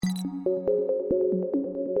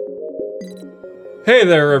Hey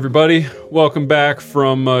there, everybody. Welcome back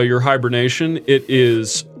from your hibernation. It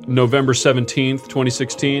is November 17th,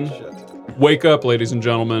 2016. Wake up, ladies and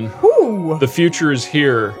gentlemen. Ooh. The future is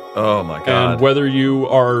here. Oh my god. And whether you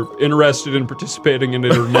are interested in participating in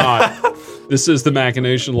it or not, this is the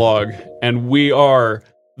Machination Log. And we are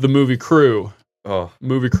the movie crew. Oh.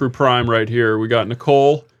 Movie crew prime right here. We got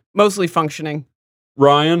Nicole. Mostly functioning.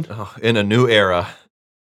 Ryan. Oh, in a new era.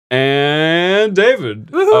 And David.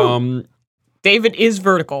 Woohoo. David is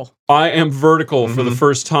vertical. I am vertical for the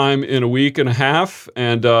first time in a week and a half,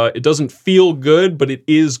 and it doesn't feel good, but it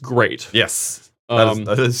is great. Yes.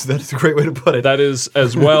 That is a great way to put it. That is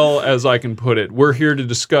as well as I can put it. We're here to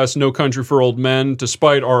discuss No Country for Old Men,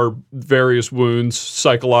 despite our various wounds,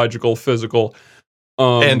 psychological, physical.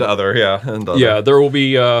 And other. Yeah, there will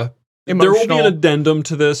be... Emotional. There will be an addendum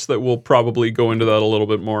to this that will probably go into that a little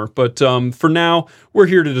bit more. But for now, we're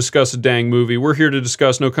here to discuss a dang movie. We're here to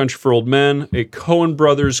discuss No Country for Old Men, a Coen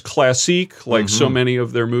Brothers classique, like so many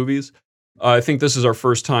of their movies. I think this is our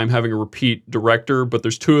first time having a repeat director, but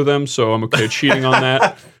there's two of them, so I'm okay cheating on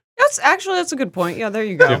that. That's a good point. Yeah, there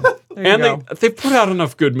you go. Yeah. And they've put out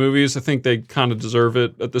enough good movies. I think they kind of deserve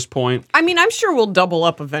it at this point. I mean, I'm sure we'll double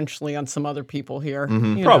up eventually on some other people here.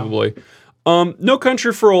 You Probably. No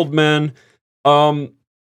Country for Old Men. Fucking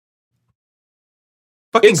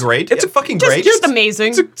great. It's fucking great. Just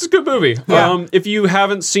amazing. It's a good movie. Yeah. If you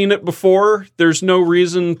haven't seen it before, there's no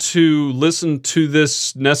reason to listen to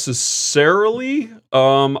this necessarily.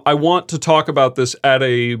 I want to talk about this at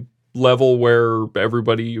a level where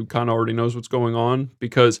everybody kind of already knows what's going on,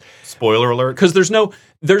 because Spoiler alert. Because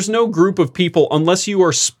there's no group of people, unless you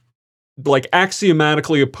are like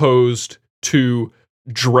axiomatically opposed to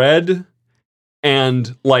dread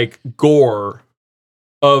and like gore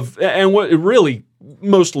and what really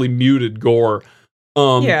mostly muted gore.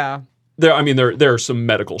 Yeah. There are some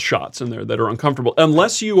medical shots in there that are uncomfortable.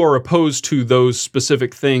 Unless you are opposed to those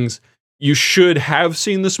specific things, you should have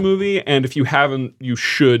seen this movie, and if you haven't, you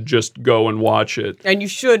should just go and watch it. And you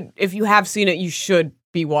should, if you have seen it, you should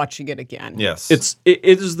be watching it again. Yes. It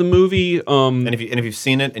is the movie. And if you've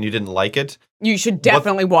seen it and you didn't like it, you should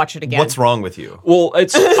definitely watch it again. What's wrong with you? Well,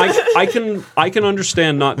 it's I can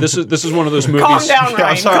understand not this is one of those movies. Calm down,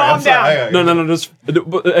 Ryan. Calm down. No,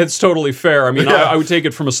 it's totally fair. I mean, I would take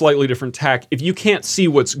it from a slightly different tack. If you can't see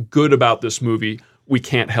what's good about this movie, we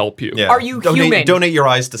can't help you. Yeah. Are you human? Donate your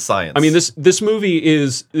eyes to science. I mean, this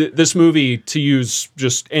movie, to use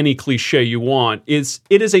just any cliche you want, it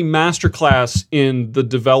is a masterclass in the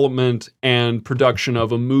development and production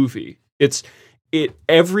of a movie.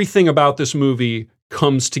 Everything about this movie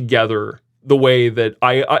comes together the way that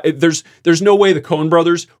there's no way the Coen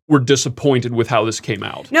brothers were disappointed with how this came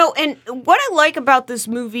out. No, and what I like about this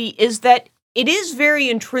movie is that it is very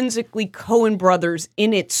intrinsically Coen Brothers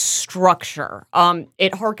in its structure.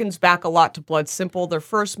 It harkens back a lot to Blood Simple, their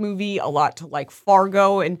first movie, a lot to like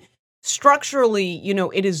Fargo, and structurally,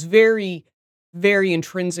 it is very, very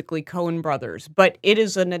intrinsically Coen Brothers. But it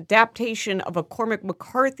is an adaptation of a Cormac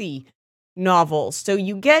McCarthy novel, so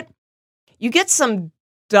you get some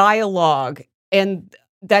dialogue, and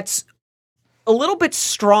that's a little bit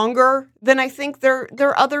stronger than I think their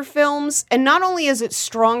other films. And not only is it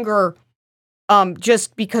stronger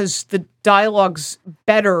just because the dialogue's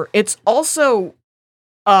better, it's also,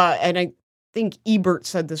 and I think Ebert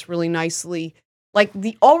said this really nicely, like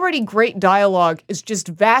the already great dialogue is just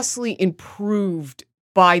vastly improved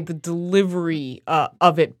by the delivery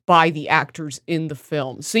of it by the actors in the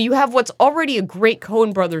film. So you have what's already a great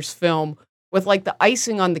Coen Brothers film with like the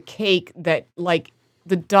icing on the cake that like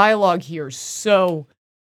the dialogue here is so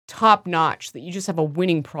top notch that you just have a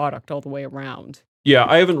winning product all the way around. Yeah,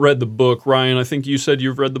 I haven't read the book. Ryan, I think you said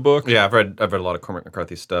you've read the book. Yeah, I've read a lot of Cormac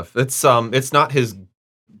McCarthy stuff. It's not his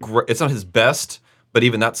best, but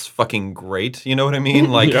even that's fucking great. You know what I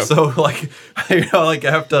mean? Like, Yeah. So like, I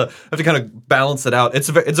have to kind of balance it out. It's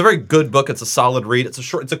a very good book. It's a solid read.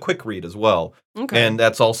 It's a quick read as well. Okay. And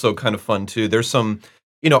that's also kind of fun too. There's some,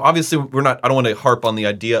 obviously I don't want to harp on the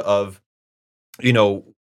idea of,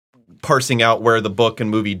 parsing out where the book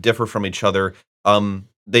and movie differ from each other.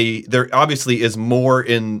 There obviously is more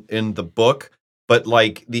in the book, but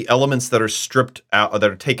like the elements that are stripped out, that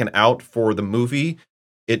are taken out for the movie,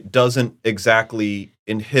 it doesn't exactly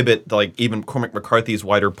inhibit like even Cormac McCarthy's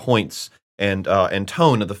wider points and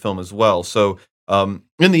tone of the film as well. So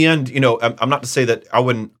in the end, I'm not to say that I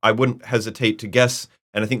wouldn't hesitate to guess.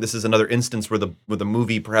 And I think this is another instance where the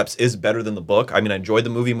movie perhaps is better than the book. I mean, I enjoyed the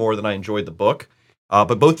movie more than I enjoyed the book.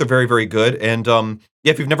 But both are very, very good. And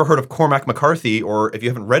if you've never heard of Cormac McCarthy, or if you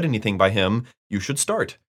haven't read anything by him, you should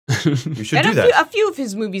start. You should And do that. a few of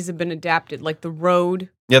his movies have been adapted, like The Road.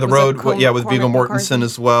 Yeah, The Was it Road. With Viggo Cormac Mortensen McCarthy?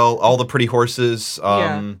 as well. All the Pretty Horses.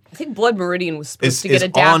 I think Blood Meridian was supposed Is to get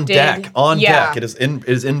adapted. on Yeah. deck. It is in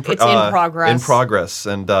progress. In progress,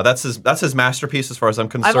 and that's his masterpiece as far as I'm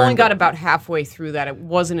concerned. I've only got about halfway through that. It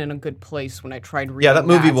wasn't in a good place when I tried reading. Yeah, that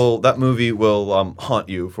movie will haunt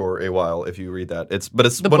you for a while if you read that. It's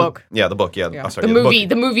The book. Yeah, the book. Yeah, Yeah. I'm sorry, the yeah, movie. book.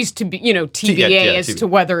 The movie's to be, TBA yeah, as TV. to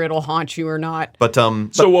whether it'll haunt you or not. But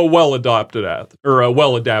So a well-adopted or a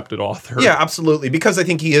well-adapted author. yeah, absolutely, because I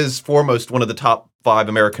think he is foremost one of the top 5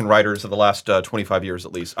 American writers of the last 25 years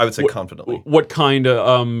at least. I would say confidently. What kind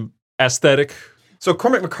of aesthetic? So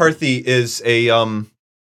Cormac McCarthy is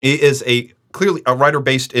clearly a writer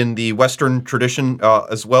based in the Western tradition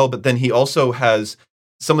as well, but then he also has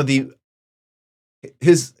some of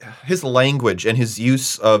his language and his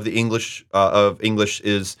use of the English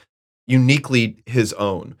is uniquely his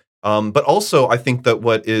own. But also, I think that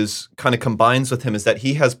what is kind of combines with him is that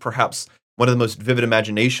he has perhaps one of the most vivid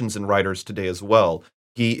imaginations in writers today as well.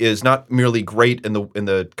 He is not merely great in the kind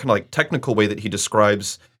of like technical way that he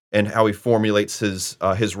describes and how he formulates his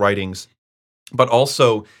writings, but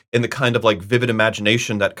also in the kind of like vivid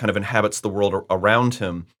imagination that kind of inhabits the world around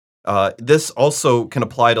him. This also can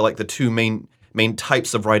apply to like the two main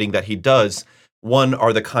types of writing that he does. One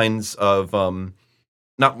are the kinds of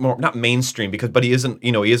not mainstream but he isn't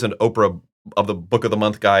Oprah of the Book of the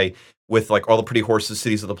Month guy with like All the Pretty Horses,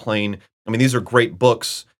 Cities of the Plain. I mean, these are great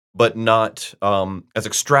books, but not as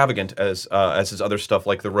extravagant as his other stuff,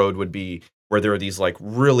 like The Road would be, where there are these like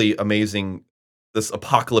really amazing, this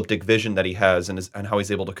apocalyptic vision that he has and how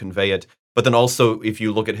he's able to convey it. But then also, if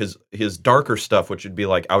you look at his darker stuff, which would be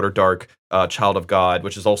like Outer Dark, Child of God,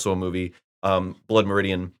 which is also a movie, Blood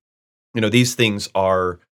Meridian, these things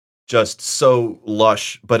are just so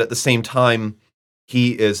lush, but at the same time,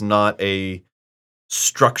 he is not a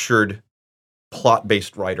structured,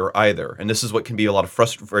 plot-based writer either. And this is what can be a lot of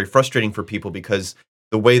very frustrating for people, because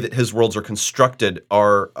the way that his worlds are constructed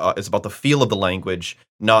is about the feel of the language,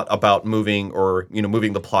 not about moving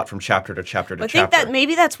the plot from chapter to chapter to chapter. I think that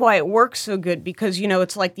maybe that's why it works so good, because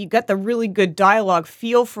it's like you got the really good dialogue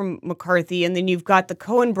feel from McCarthy, and then you've got the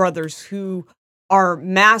Coen brothers who are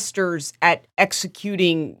masters at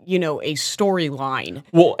executing, a storyline.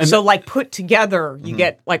 Well, and so like put together, you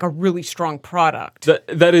get like a really strong product.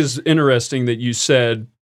 That is interesting that you say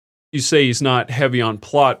he's not heavy on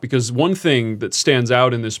plot, because one thing that stands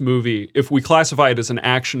out in this movie, if we classify it as an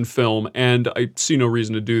action film, and I see no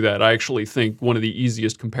reason to do that, I actually think one of the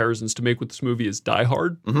easiest comparisons to make with this movie is Die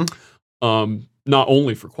Hard. Not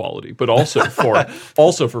only for quality, but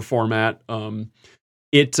also for format.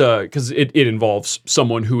 Because it involves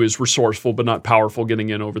someone who is resourceful but not powerful getting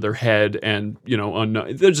in over their head, and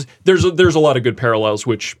there's a lot of good parallels,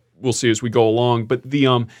 which we'll see as we go along. But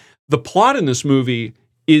the plot in this movie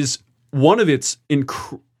is one of its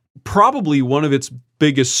probably one of its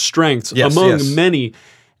biggest strengths among many,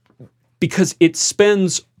 because it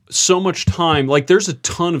spends so much time. Like, there's a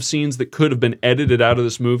ton of scenes that could have been edited out of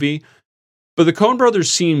this movie, but the Coen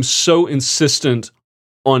brothers seem so insistent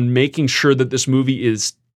on making sure that this movie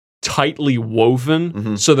is tightly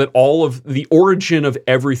woven, so that all of the origin of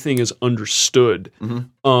everything is understood.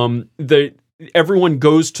 Everyone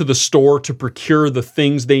goes to the store to procure the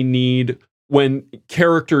things they need. When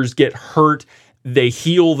characters get hurt, they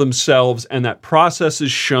heal themselves, and that process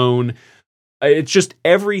is shown. It's just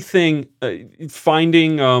everything.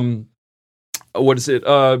 Finding when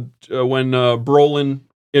Brolin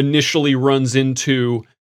initially runs into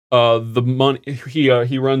the money,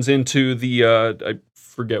 he runs into the I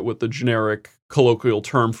forget what the generic colloquial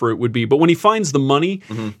term for it would be, but when he finds the money,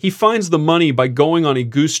 he finds the money by going on a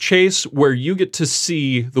goose chase where you get to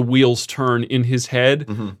see the wheels turn in his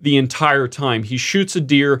head the entire time. He shoots a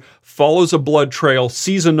deer, follows a blood trail,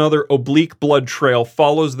 sees another oblique blood trail,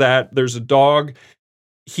 follows that. There's a dog.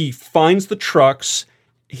 He finds the trucks.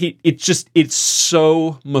 It's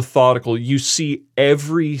so methodical. You see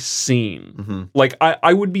every scene. Like,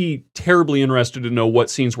 I would be terribly interested to know what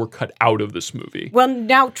scenes were cut out of this movie. Well,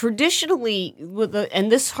 now traditionally, and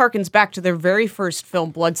this harkens back to their very first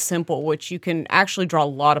film, Blood Simple, which you can actually draw a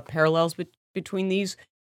lot of parallels between these.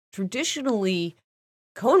 Traditionally,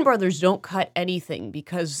 Coen brothers don't cut anything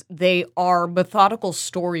because they are methodical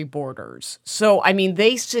storyboarders. So, I mean,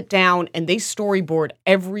 they sit down and they storyboard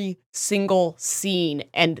every single scene,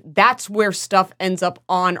 and that's where stuff ends up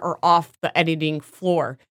on or off the editing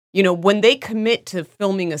floor. When they commit to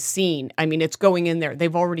filming a scene, I mean, it's going in there.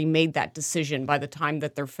 They've already made that decision by the time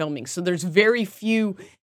that they're filming. So there's very few,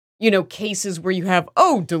 cases where you have,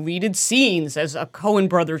 deleted scenes as a Coen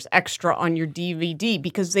brothers extra on your DVD,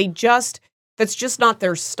 because that's just not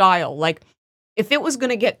their style. Like, if it was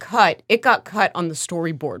going to get cut, it got cut on the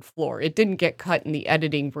storyboard floor. It didn't get cut in the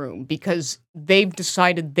editing room because they've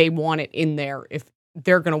decided they want it in there if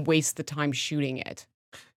they're going to waste the time shooting it.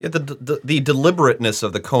 Yeah, the deliberateness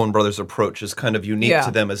of the Coen brothers' approach is kind of unique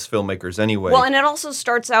to them as filmmakers anyway. Well, and it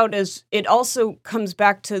also comes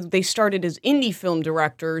back to they started as indie film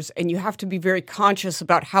directors, and you have to be very conscious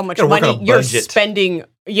about how much money you're spending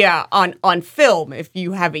on film if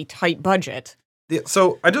you have a tight budget. Yeah,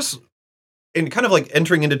 so and kind of like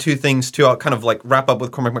entering into two things too, I'll kind of like wrap up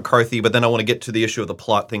with Cormac McCarthy, but then I want to get to the issue of the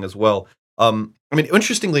plot thing as well. I mean,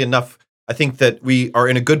 interestingly enough, I think that we are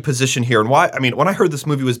in a good position here. And when I heard this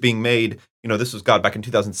movie was being made, this was back in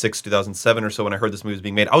 2006, 2007 or so, when I heard this movie was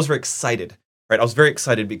being made, I was very excited, right? I was very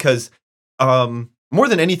excited because more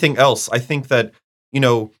than anything else, I think that,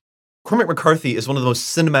 Cormac McCarthy is one of the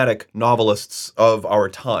most cinematic novelists of our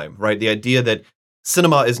time, right? The idea that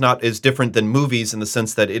cinema is different than movies in the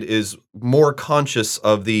sense that it is more conscious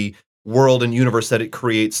of the world and universe that it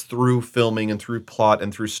creates through filming and through plot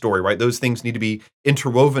and through story, right? Those things need to be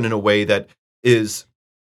interwoven in a way that is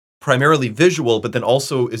primarily visual, but then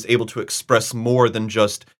also is able to express more than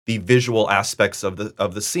just the visual aspects of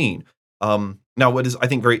the scene. Now, what is, I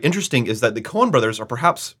think, very interesting is that the Coen brothers are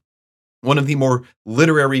perhaps one of the more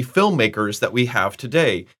literary filmmakers that we have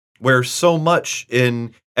today, where so much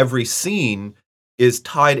in every scene is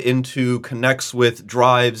tied into, connects with,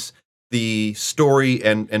 drives the story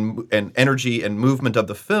and energy and movement of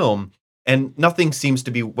the film, and nothing seems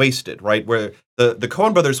to be wasted, right? Where the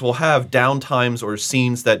Coen brothers will have downtimes or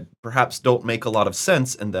scenes that perhaps don't make a lot of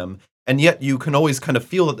sense in them, and yet you can always kind of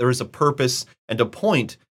feel that there is a purpose and a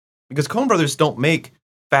point, because Coen brothers don't make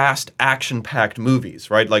fast, action-packed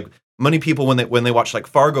movies, right? Like, many people, when they watch like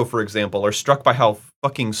Fargo, for example, are struck by how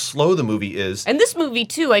fucking slow the movie is. And this movie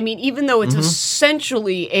too, I mean, even though it's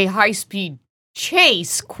essentially a high-speed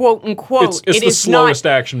chase, quote unquote, it's the slowest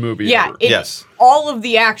action movie ever. Yes. All of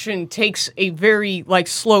the action takes a very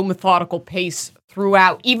slow, methodical pace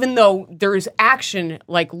throughout, even though there is action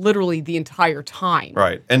literally the entire time.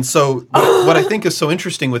 Right. And so what I think is so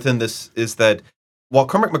interesting within this is that while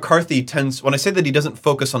Cormac McCarthy when I say that he doesn't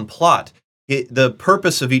focus on plot, the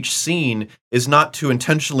purpose of each scene is not to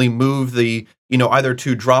intentionally move either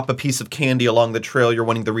to drop a piece of candy along the trail you're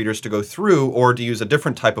wanting the readers to go through, or to use a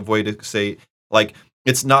different type of way to say,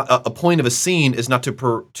 it's not a point of a scene is not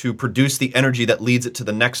to produce the energy that leads it to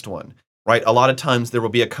the next one, right? A lot of times there will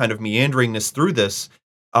be a kind of meanderingness through this.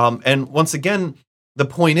 And once again, the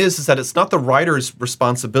point is that it's not the writer's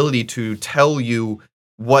responsibility to tell you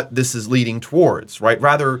what this is leading towards, right?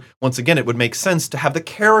 Rather, once again, it would make sense to have the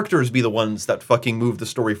characters be the ones that fucking move the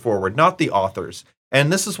story forward, not the authors.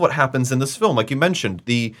 And this is what happens in this film. Like you mentioned,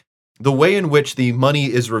 the way in which the money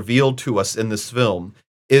is revealed to us in this film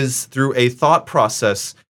is through a thought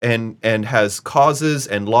process and has causes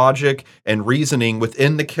and logic and reasoning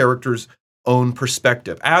within the character's own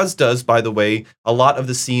perspective, as does, by the way, a lot of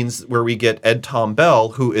the scenes where we get Ed Tom Bell,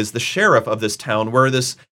 who is the sheriff of this town, where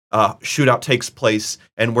this shootout takes place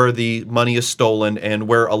and where the money is stolen and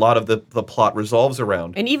where a lot of the plot resolves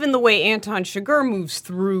around. And even the way Anton Chigurh moves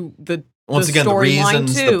through the once again, the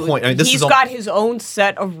reasons, the point. I mean, he's got his own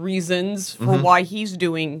set of reasons for why he's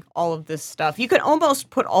doing all of this stuff. You could almost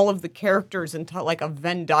put all of the characters into a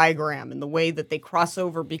Venn diagram in the way that they cross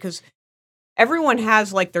over, because everyone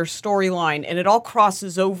has their storyline and it all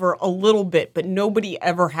crosses over a little bit, but nobody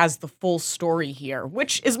ever has the full story here,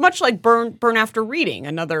 which is much like Burn After Reading,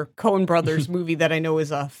 another Coen brothers movie that I know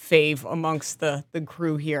is a fave amongst the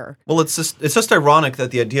crew here. Well, it's just ironic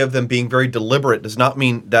that the idea of them being very deliberate does not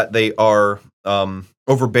mean that they are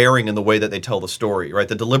overbearing in the way that they tell the story, right?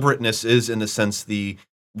 The deliberateness is, in a sense, the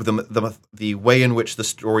way in which the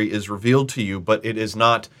story is revealed to you, but it is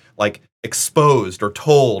not exposed or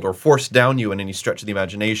told or forced down you in any stretch of the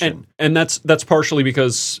imagination. And that's partially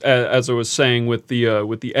because, as I was saying, with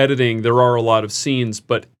the editing, there are a lot of scenes,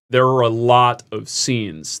 but there are a lot of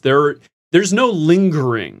scenes. There's no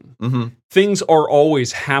lingering. Mm-hmm. Things are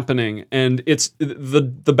always happening, and it's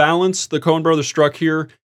the balance the Coen brothers struck here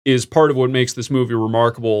is part of what makes this movie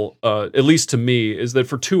remarkable. At least to me, is that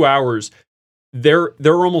for 2 hours, there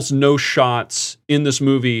are almost no shots in this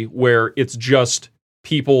movie where it's just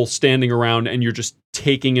people standing around and you're just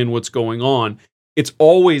taking in what's going on. It's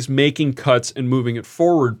always making cuts and moving it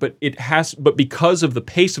forward, but because of the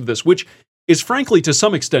pace of this, which is frankly to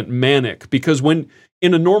some extent manic, because when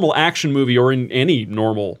in a normal action movie or in any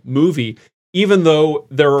normal movie, even though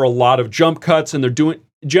there are a lot of jump cuts and they're doing,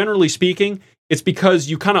 generally speaking, it's because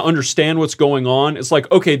you kind of understand what's going on. It's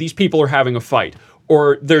like, okay, these people are having a fight,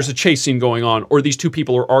 or there's a chase scene going on, or these two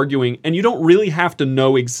people are arguing, and you don't really have to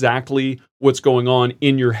know exactly what's going on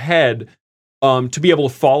in your head to be able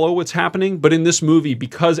to follow what's happening. But in this movie,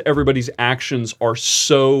 because everybody's actions are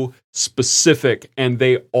so specific and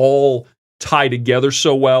they all tie together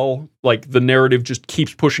so well, like the narrative just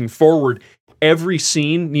keeps pushing forward, every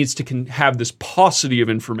scene needs to have this paucity of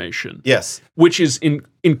information. Yes. Which is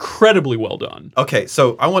incredibly well done. Okay,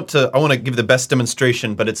 so I want to give the best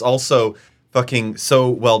demonstration, but it's also fucking so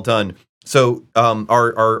well done. So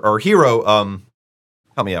our hero,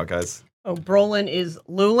 help me out, guys. Oh, Brolin is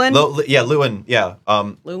Llewellyn? Llewellyn, yeah.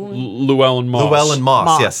 Llewellyn Moss. Llewellyn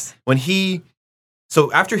Moss, yes.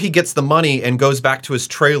 So after he gets the money and goes back to his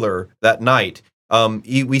trailer that night,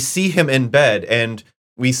 we see him in bed, and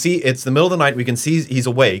we see it's the middle of the night. We can see he's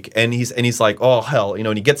awake, and he's like, oh hell,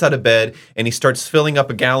 and he gets out of bed and he starts filling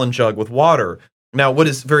up a gallon jug with water. Now, what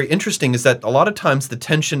is very interesting is that a lot of times the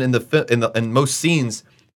tension in most scenes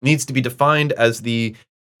needs to be defined as the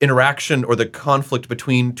interaction or the conflict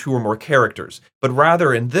between two or more characters. But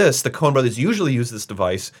rather in this, the Coen brothers usually use this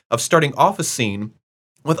device of starting off a scene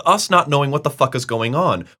with us not knowing what the fuck is going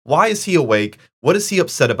on. Why is he awake? What is he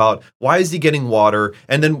upset about? Why is he getting water?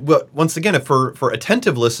 And then, once again, for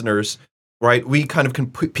attentive listeners, right, we kind of can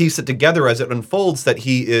piece it together as it unfolds that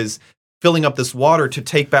he is filling up this water to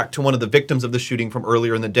take back to one of the victims of the shooting from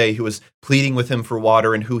earlier in the day who was pleading with him for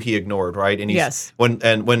water and who he ignored, right?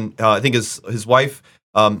 And when I think his wife,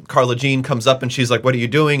 Carla Jean, comes up and she's like, what are you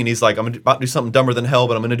doing? And he's like, I'm about to do something dumber than hell,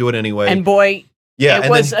 but I'm going to do it anyway. And boy... Yeah,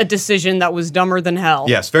 it was a decision that was dumber than hell.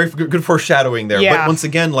 Yes, very good foreshadowing there. Yeah. But once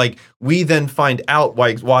again, like, we then find out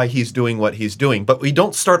why he's doing what he's doing, but we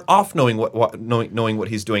don't start off knowing what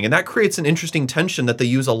he's doing, and that creates an interesting tension that they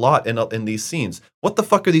use a lot in these scenes. What the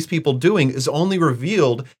fuck are these people doing is only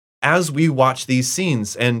revealed as we watch these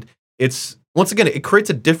scenes, and it's once again it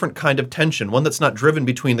creates a different kind of tension, one that's not driven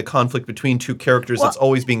between the conflict between two characters that's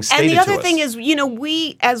always being stated to us. And the other thing is,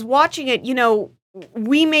 we as watching it,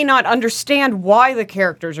 we may not understand why the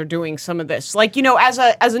characters are doing some of this. Like, as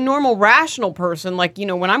a normal rational person, like,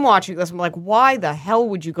 when I'm watching this, I'm like, why the hell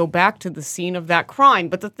would you go back to the scene of that crime?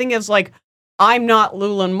 But the thing is, like, I'm not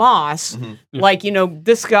Llewellyn Moss. Mm-hmm. Yeah. Like,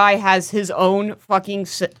 this guy has his own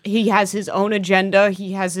he has his own agenda.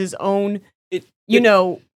 He has his own,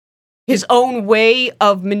 his own way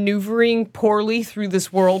of maneuvering poorly through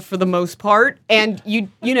this world for the most part, and he's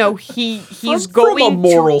going from a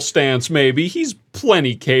moral stance. Maybe he's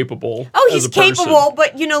plenty capable. Oh, he's capable,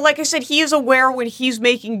 but like I said, he is aware when he's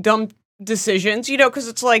making dumb decisions. Because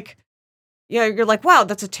it's like, you're like, wow,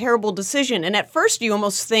 that's a terrible decision, and at first you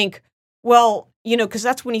almost think, well, because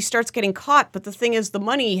that's when he starts getting caught. But the thing is, the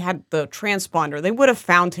money had the transponder; they would have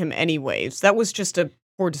found him anyways. That was just a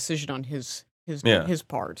poor decision on his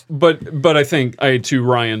part. But I think to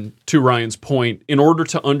Ryan's point, in order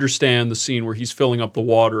to understand the scene where he's filling up the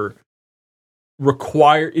water,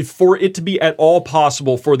 for it to be at all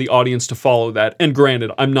possible for the audience to follow that. And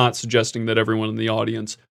granted, I'm not suggesting that everyone in the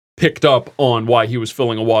audience picked up on why he was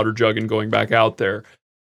filling a water jug and going back out there.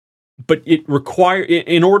 But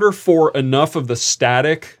in order for enough of the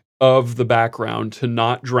static of the background to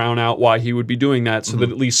not drown out why he would be doing that, so that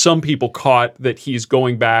at least some people caught that he's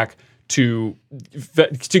going back to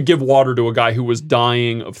give water to a guy who was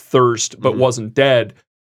dying of thirst but wasn't dead.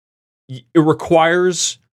 It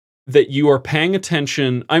requires that you are paying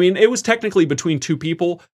attention. I mean, it was technically between two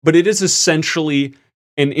people, but it is essentially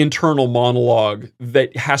an internal monologue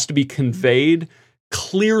that has to be conveyed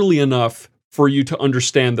clearly enough for you to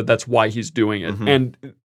understand that that's why he's doing it. And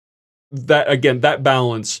that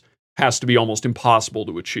balance has to be almost impossible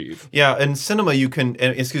to achieve. Yeah, in cinema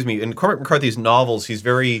in Cormac McCarthy's novels, he's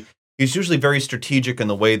usually very strategic in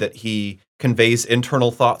the way that he conveys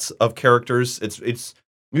internal thoughts of characters. It's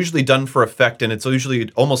usually done for effect, and it's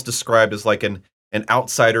usually almost described as like an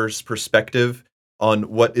outsider's perspective on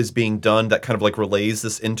what is being done that kind of like relays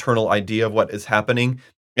this internal idea of what is happening.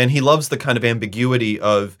 And he loves the kind of ambiguity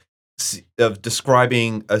of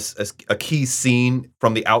describing a key scene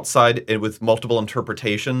from the outside and with multiple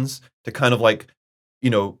interpretations to kind of like,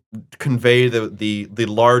 convey the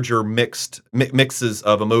larger mixes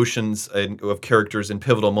of emotions and of characters in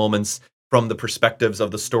pivotal moments from the perspectives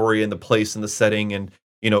of the story and the place and the setting and,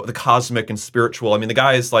 the cosmic and spiritual. I mean, the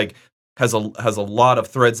guy is like, has a lot of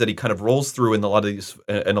threads that he kind of rolls through in a lot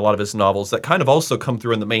of his novels that kind of also come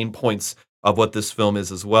through in the main points of what this film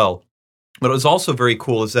is as well. But what was also very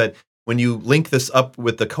cool is that when you link this up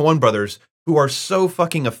with the Coen brothers, who are so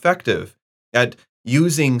fucking effective at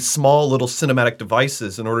using small little cinematic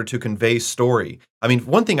devices in order to convey story. I mean,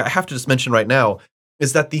 one thing I have to just mention right now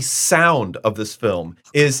is that the sound of this film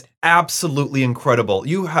is absolutely incredible.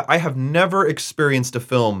 I have never experienced a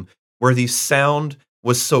film where the sound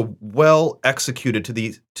was so well executed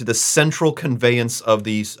to the central conveyance of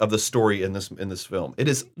the story in this film. It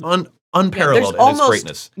is unparalleled in its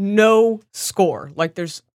greatness. No score. Like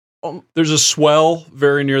there's a swell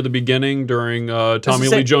very near the beginning during Tommy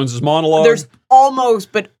Lee Jones's monologue. There's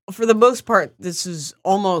almost, but for the most part, this is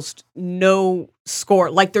almost no score.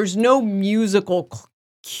 Like there's no musical.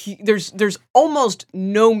 There's almost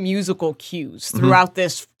no musical cues throughout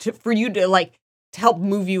this for you to help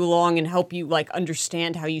move you along and help you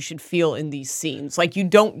understand how you should feel in these scenes. Like you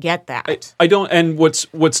don't get that. I don't. And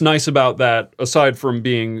what's nice about that, aside from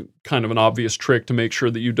being kind of an obvious trick to make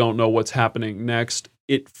sure that you don't know what's happening next,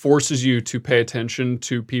 it forces you to pay attention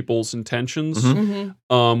to people's intentions,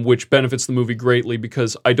 which benefits the movie greatly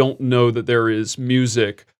because I don't know that there is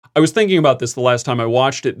music. I was thinking about this the last time I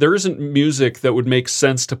watched it. There isn't music that would make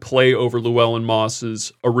sense to play over Llewellyn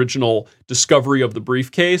Moss's original discovery of the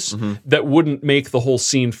briefcase that wouldn't make the whole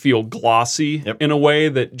scene feel glossy in a way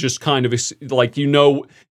that just kind of it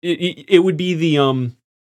would be the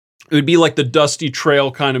it would be like the Dusty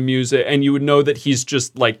Trail kind of music, and you would know that he's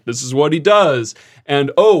just like, this is what he does.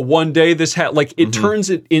 And one day this it turns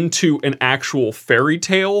it into an actual fairy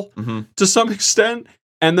tale to some extent.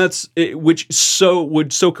 And that's which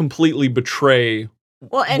would so completely betray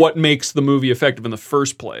what makes the movie effective in the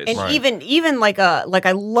first place. And even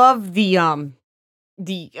I love the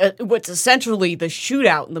what's essentially the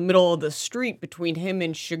shootout in the middle of the street between him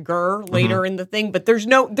and Chigurh later in the thing, but there's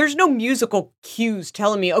no musical cues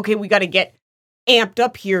telling me, okay, we got to get amped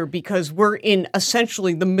up here because we're in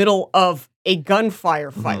essentially the middle of a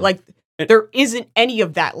gunfire fight. Like there isn't any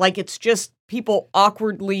of that. Like it's just people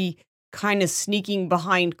awkwardly kind of sneaking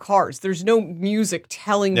behind cars. There's no music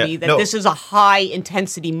telling me that this is a high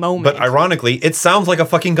intensity moment. But ironically, it sounds like a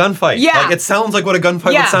fucking gunfight. Yeah. Like it sounds like what a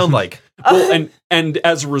gunfight would sound like. Well, and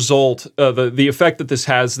as a result, the effect that this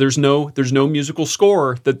has, there's no musical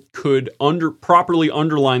score that could properly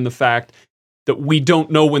underline the fact that we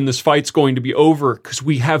don't know when this fight's going to be over because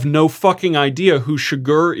we have no fucking idea who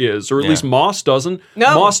Chigurh is, or at least Moss doesn't.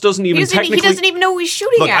 No, Moss doesn't even technically. He doesn't even know who he's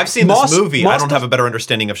shooting at. I've seen this movie. I don't have a better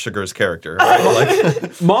understanding of Chigurh's character.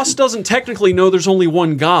 Moss doesn't technically know there's only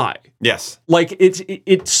one guy. Yes, like it's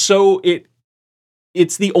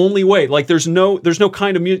the only way. Like there's no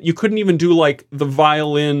kind of music. You couldn't even do like the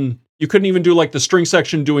violin. You couldn't even do like the string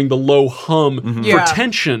section doing the low hum for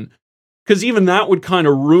tension. Because even that would kind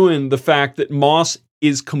of ruin the fact that Moss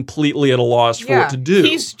is completely at a loss for what to do.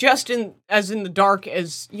 He's just as in the dark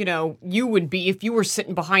as, you would be if you were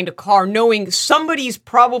sitting behind a car knowing somebody's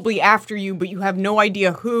probably after you, but you have no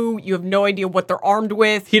idea who, you have no idea what they're armed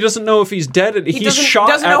with. He doesn't know if he's dead. He's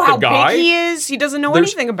shot at the guy. He doesn't know how big he is. He doesn't know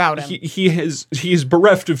anything about him. He's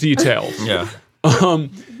bereft of details.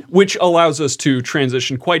 Which allows us to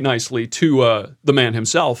transition quite nicely to the man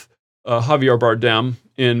himself, Javier Bardem,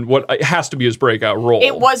 in what has to be his breakout role.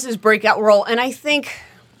 It was his breakout role, and I think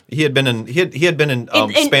he had been in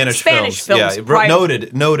Spanish films. Yeah,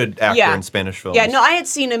 noted actor in Spanish films. Yeah, no, I had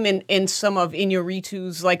seen him in some of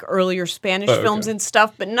Iñárritu's earlier Spanish films and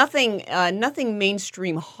stuff, but nothing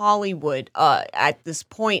mainstream Hollywood at this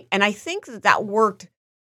point. And I think that worked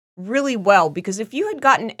really well because if you had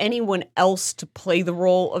gotten anyone else to play the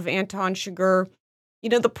role of Anton Chigurh,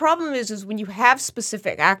 the problem is when you have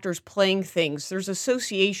specific actors playing things, there's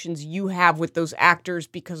associations you have with those actors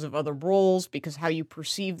because of other roles, because how you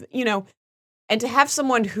perceive, and to have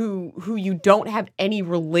someone who you don't have any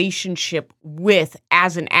relationship with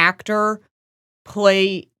as an actor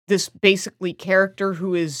play this basically character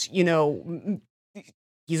who is,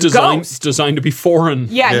 he's a ghost. Designed to be foreign.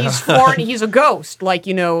 Yeah, he's foreign. He's a ghost. Like,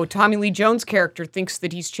 Tommy Lee Jones' character thinks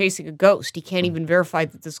that he's chasing a ghost. He can't even verify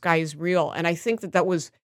that this guy is real. And I think that was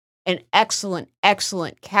an excellent,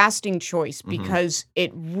 excellent casting choice because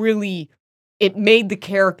it made the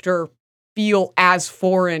character feel as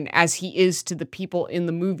foreign as he is to the people in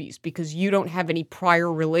the movies because you don't have any prior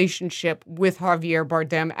relationship with Javier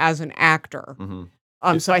Bardem as an actor.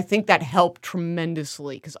 So I think that helped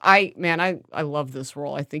tremendously because I love this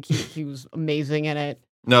role. I think he was amazing in it.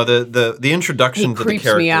 No, the introduction to the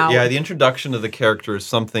character. Me out. Yeah, the introduction of the character is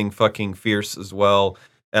something fucking fierce as well.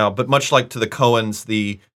 But much like to the Coens,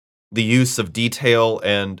 the use of detail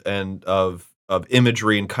and of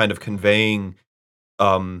imagery and kind of conveying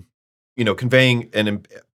something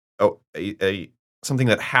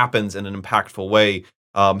that happens in an impactful way.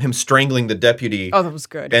 Him strangling the deputy. Oh, that was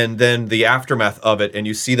good. And then the aftermath of it, and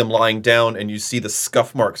you see them lying down, and you see the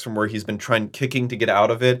scuff marks from where he's been kicking to get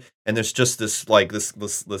out of it, and there's just this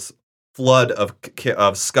flood of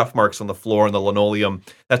scuff marks on the floor and the linoleum.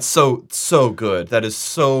 That's so good. That is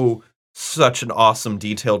such an awesome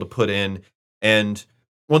detail to put in. And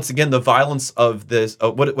once again, the violence of this,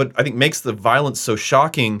 what I think makes the violence so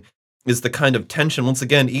shocking is the kind of tension. Once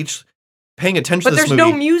again, each paying attention to this movie. But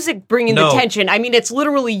there's no music bringing the tension. I mean, it's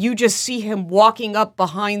literally you just see him walking up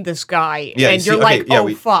behind this guy, and you're like,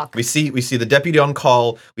 fuck. We see the deputy on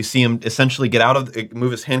call. We see him essentially get out of,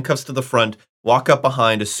 move his handcuffs to the front, walk up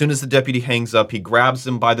behind. As soon as the deputy hangs up, he grabs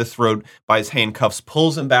him by the throat, by his handcuffs,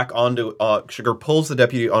 pulls him back onto, Sugar pulls the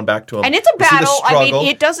deputy on back to him. And it's a battle. I mean,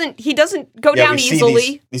 he doesn't go down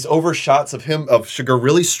easily. These overshots of Sugar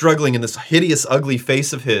really struggling in this hideous, ugly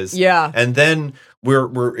face of his. Yeah. And then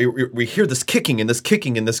we hear this kicking and this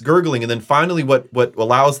gurgling, and then finally what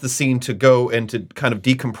allows the scene to go and to kind of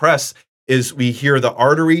decompress is we hear the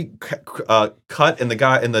artery cut in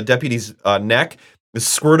the deputy's neck, the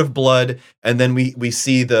squirt of blood, and then we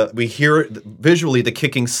hear visually the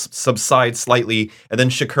kicking subside slightly, and then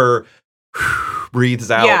Shakur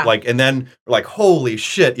breathes out and then like, holy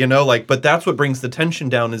shit, but that's what brings the tension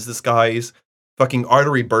down is this guy's fucking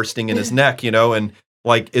artery bursting in his neck, and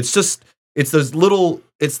like it's those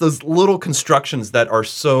little constructions that are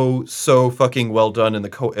so fucking well done in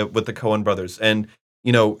with the Coen brothers, and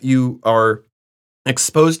you are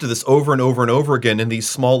exposed to this over and over and over again in these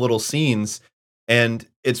small little scenes, and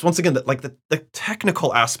it's once again the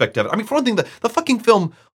technical aspect of it. I mean, for one thing, the fucking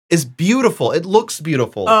film is beautiful. It looks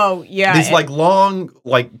beautiful. Oh yeah, these long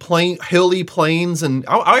hilly plains, and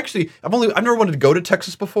I've never wanted to go to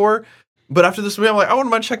Texas before. But after this movie, I'm like, I wouldn't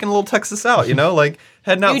mind checking a little Texas out, like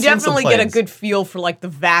heading out. You definitely get a good feel for like the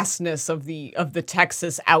vastness of the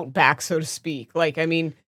Texas outback, so to speak. Like, I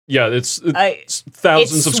mean, yeah, it's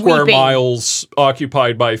thousands of square miles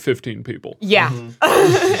occupied by 15 people. Yeah,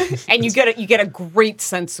 and you get a great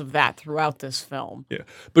sense of that throughout this film. Yeah,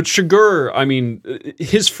 but Shagur, I mean,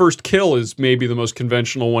 his first kill is maybe the most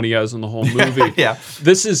conventional one he has in the whole movie. Yeah,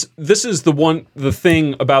 this is the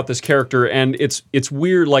thing about this character, and it's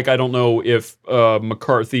weird. Like, I don't know if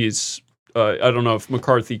McCarthy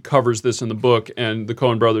covers this in the book, and the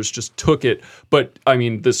Coen brothers just took it. But I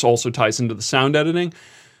mean, this also ties into the sound editing.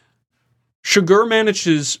 Shagur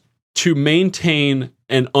manages to maintain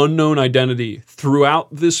an unknown identity throughout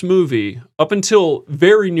this movie up until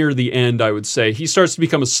very near the end, I would say. He starts to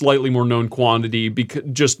become a slightly more known quantity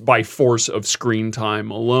just by force of screen time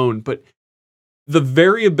alone. But the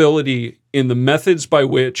variability in the methods by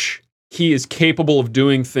which he is capable of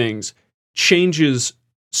doing things changes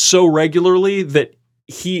so regularly that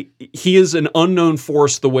he is an unknown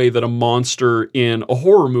force the way that a monster in a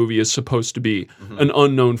horror movie is supposed to be an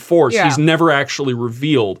unknown force. Yeah. He's never actually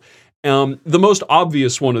revealed. The most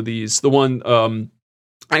obvious one of these, the one,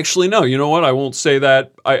 actually, no, you know what? I won't say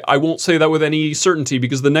that. I won't say that with any certainty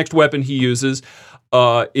because the next weapon he uses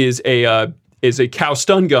is a cow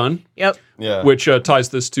stun gun. Yep. Yeah. Which ties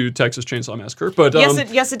this to Texas Chainsaw Massacre. But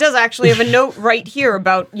yes, it does. I actually have a note right here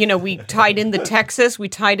about, we tied in the Texas, we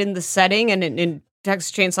tied in the setting, and in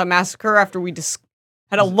Texas Chainsaw Massacre, after we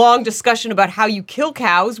had a long discussion about how you kill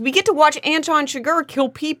cows, we get to watch Anton Chigurh kill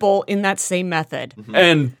people in that same method. Mm-hmm.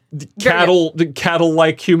 And cattle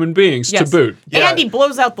like human beings to boot. Yeah. And he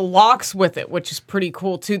blows out the locks with it, which is pretty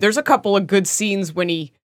cool too. There's a couple of good scenes when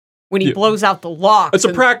he blows out the locks. It's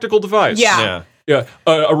a practical device. Yeah. Yeah,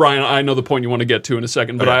 Ryan, I know the point you want to get to in a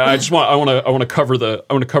second, but I want to cover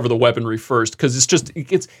the weaponry first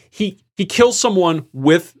because he kills someone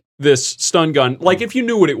with this stun gun. Like, if you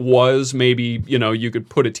knew what it was, maybe, you could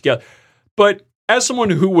put it together. But as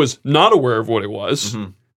someone who was not aware of what it was,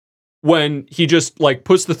 when he just,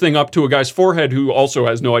 puts the thing up to a guy's forehead who also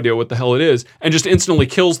has no idea what the hell it is, and just instantly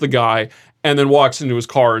kills the guy, and then walks into his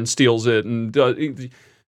car and steals it, and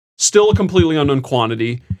still a completely unknown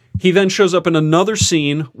quantity. He then shows up in another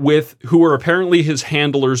scene with who are apparently his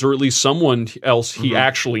handlers, or at least someone else he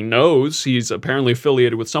actually knows. He's apparently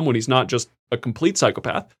affiliated with someone. He's not just a complete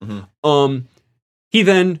psychopath. He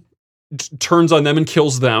then turns on them and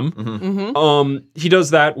kills them. He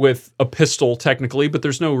does that with a pistol, technically, but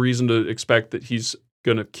there's no reason to expect that he's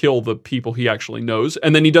going to kill the people he actually knows.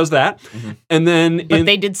 And then he does that. And then... But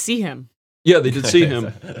they did see him. Yeah, they did see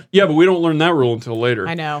him. Yeah, but we don't learn that rule until later.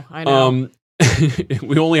 I know.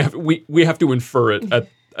 we have to infer it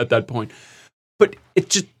at that point. But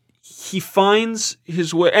he finds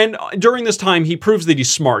his way, and during this time he proves that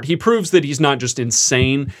he's smart. He proves that he's not just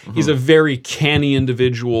insane. He's a very canny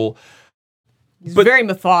individual. He's very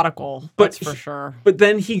methodical, that's for sure. But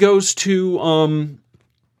then he goes to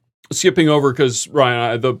skipping over because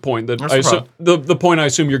Ryan, the point that the point I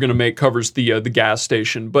assume you're going to make covers the gas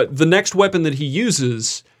station. But the next weapon that he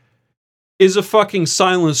uses is a fucking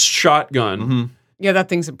silenced shotgun. Yeah, that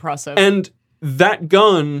thing's impressive. And that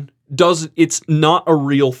gun it's not a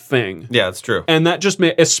real thing. Yeah, it's true. And that just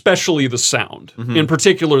especially the sound. Mhm. In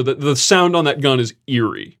particular, the sound on that gun is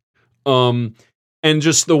eerie. And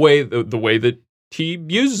just the way that he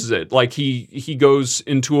uses it. Like he goes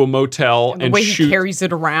into a motel And the and way shoots, he carries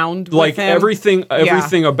it around, like with him.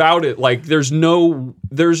 everything about it. Like there's no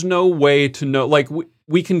way to know. Like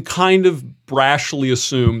we can kind of brashly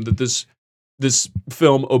assume that this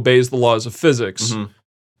film obeys the laws of physics. Mhm.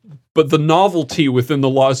 But the novelty within the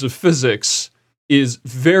laws of physics is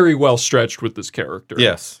very well stretched with this character.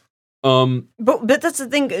 Yes. But that's the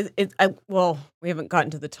thing. We haven't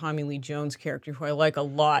gotten to the Tommy Lee Jones character, who I like a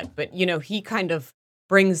lot. But he kind of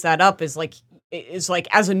brings that up as like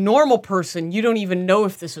as a normal person, you don't even know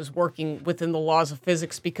if this is working within the laws of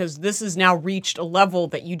physics, because this has now reached a level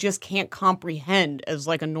that you just can't comprehend as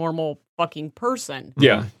like a normal fucking person.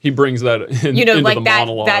 Yeah, he brings that into like the that.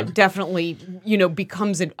 monologue. That definitely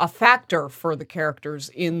becomes a factor for the characters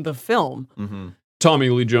in the film. Mm-hmm. Tommy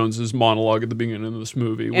Lee Jones's monologue at the beginning of this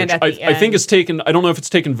movie, And which at the I think end. is taken. I don't know if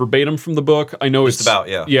it's taken verbatim from the book. I know Just it's about,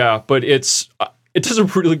 yeah. Yeah, but it does a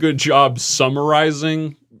really good job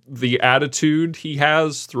summarizing the attitude he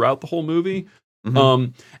has throughout the whole movie.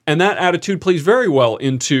 Mhm. And that attitude plays very well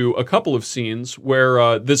into a couple of scenes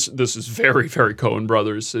where this is very, very Coen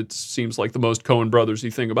Brothers. It seems like the most Coen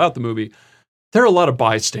Brothers-y thing about the movie. There are a lot of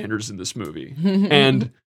bystanders in this movie.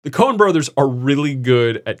 And the Coen Brothers are really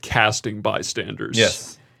good at casting bystanders.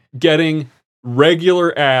 Yes. Getting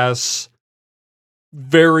regular ass,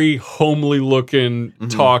 very homely looking,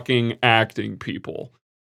 talking, acting people.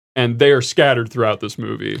 And they are scattered throughout this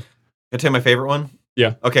movie. Can I tell you my favorite one?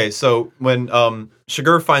 Yeah. Okay, so when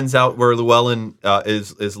Chigurh finds out where Llewellyn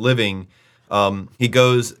is living, he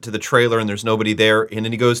goes to the trailer and there's nobody there, and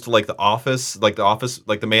then he goes to like the office, like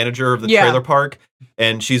the manager of the trailer park,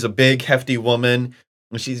 and she's a big hefty woman.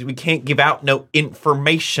 And we can't give out no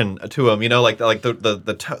information to him, like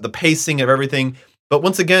the pacing of everything. But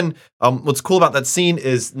once again, what's cool about that scene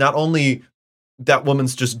is not only that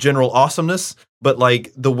woman's just general awesomeness, but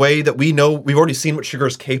like the way that we've already seen what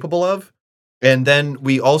Chigurh's capable of. And then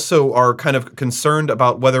we also are kind of concerned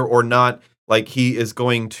about whether or not like he is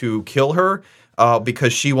going to kill her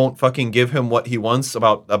because she won't fucking give him what he wants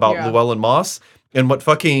about Llewellyn Moss. And what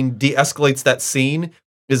fucking de-escalates that scene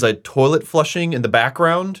is a toilet flushing in the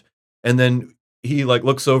background. And then he like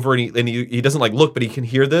looks over and he doesn't like look, but he can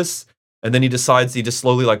hear this. And then he decides he just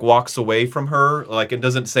slowly like walks away from her, like, and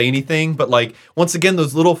doesn't say anything. But like, once again,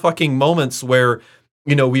 those little fucking moments where,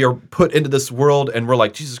 we are put into this world and we're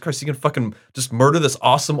like, Jesus Christ, you can fucking just murder this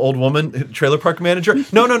awesome old woman, trailer park manager?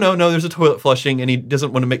 No, there's a toilet flushing and he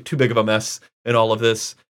doesn't want to make too big of a mess in all of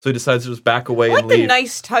this. So he decides to just back away and leave. The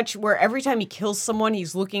nice touch where every time he kills someone,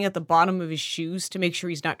 he's looking at the bottom of his shoes to make sure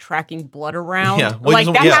he's not tracking blood around. Yeah, well,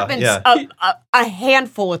 that happens a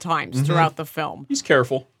handful of times throughout the film. He's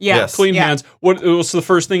careful. Yeah. Yes. Clean hands. What's the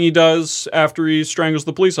first thing he does after he strangles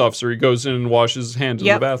the police officer? He goes in and washes his hands in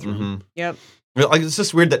the bathroom. Yep. Like, it's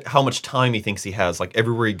just weird that how much time he thinks he has. Like,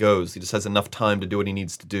 everywhere he goes, he just has enough time to do what he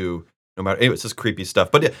needs to do. No matter, anyway, it's just creepy stuff.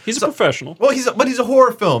 But he's a professional. Well, he's a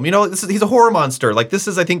horror film. He's a horror monster. Like, this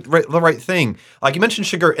is, I think, the right thing. Like you mentioned,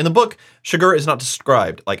 Chigurh in the book. Chigurh is not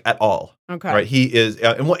described like at all. Okay. Right? He is,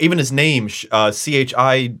 and even his name, Chiguh,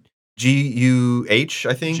 I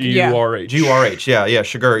think. Gurh. Gurh. Yeah.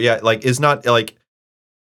 Chigurh. Yeah. Like, is not like.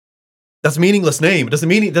 That's a meaningless name. It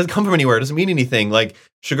doesn't come from anywhere. It doesn't mean anything. Like,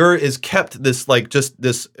 Chigurh is kept this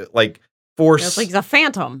force. It's like he's a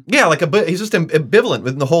phantom. Yeah, he's just ambivalent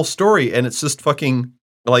within the whole story, and it's just fucking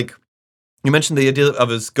like you mentioned the idea of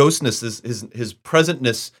his ghostness, his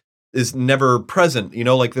presentness is never present.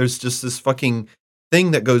 Like there's just this fucking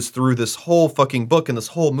thing that goes through this whole fucking book and this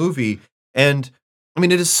whole movie, and I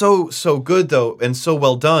mean it is so good though, and so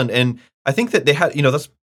well done. And I think that they had, that's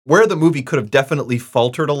where the movie could have definitely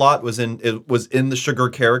faltered a lot was in the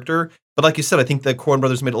Chigurh character. But like you said, I think the Coen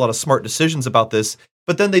Brothers made a lot of smart decisions about this.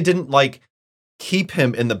 But then they didn't like keep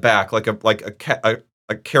him in the back like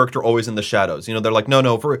a character always in the shadows. They're like,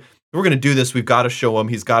 no, if we're going to do this, we've got to show him.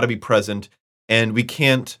 He's got to be present, and we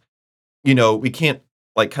can't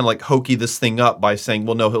like kind of like hokey this thing up by saying,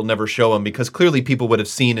 well, no, he'll never show him, because clearly people would have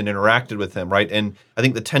seen and interacted with him, right? And I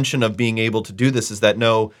think the tension of being able to do this is that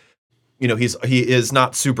no, he is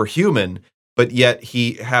not superhuman, but yet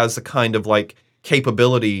he has a kind of like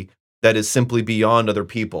capability that is simply beyond other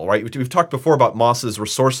people, right? We've talked before about Moss's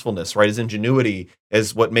resourcefulness, right? His ingenuity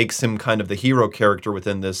is what makes him kind of the hero character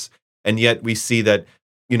within this. And yet we see that,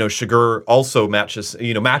 Chigurh also matches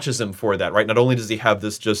him for that, right? Not only does he have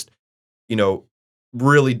this just,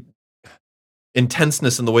 really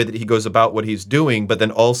intenseness in the way that he goes about what he's doing, but then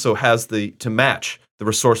also has to match the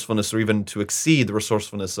resourcefulness or even to exceed the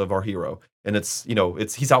resourcefulness of our hero. And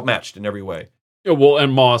he's outmatched in every way. Yeah, well,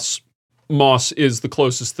 and Moss is the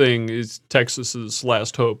closest thing. Is Texas's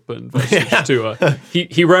last hope and vestige to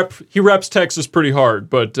he reps Texas pretty hard,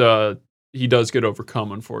 but he does get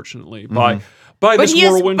overcome, unfortunately, by this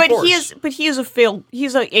whirlwind force. But he is a failed.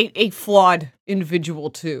 He's a flawed individual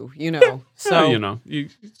too. So you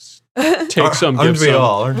take some, give Aren't we some.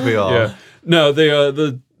 all? Aren't we all? Yeah. No,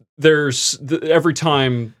 every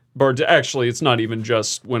time actually, it's not even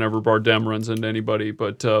just whenever Bardem runs into anybody,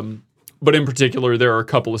 but in particular, there are a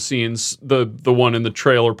couple of scenes. The one in the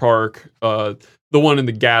trailer park, the one in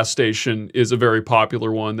the gas station is a very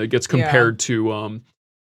popular one that gets compared to.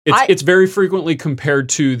 It's very frequently compared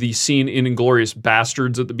to the scene in Inglourious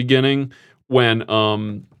Bastards at the beginning when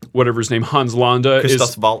whatever his name, Hans Landa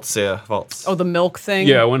Christoph Waltz, Waltz. Oh, the milk thing.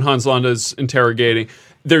 Yeah, when Hans Landa is interrogating,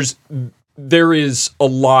 there is a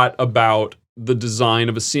lot about the design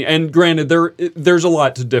of a scene, and granted, there's a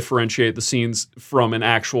lot to differentiate the scenes from an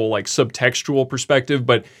actual like subtextual perspective.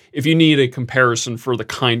 But if you need a comparison for the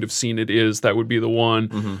kind of scene it is, that would be the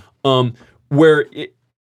one where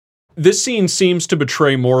this scene seems to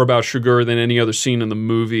betray more about Chigurh than any other scene in the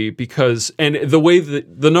movie and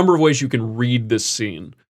the number of ways you can read this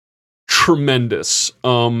scene, tremendous.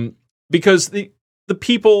 Because the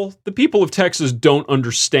people of Texas don't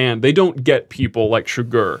understand. They don't get people like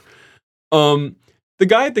Chigurh. The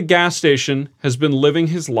guy at the gas station has been living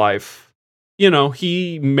his life.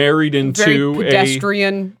 He married into very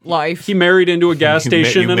pedestrian life. He married into a gas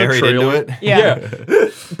station and a trailer. Into it? Yeah.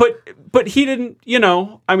 But he didn't,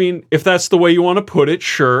 I mean, if that's the way you want to put it,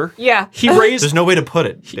 sure. Yeah. There's no way to put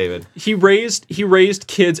it, David. He raised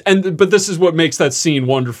kids, but this is what makes that scene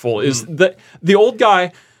wonderful, is that the old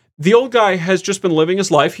guy has just been living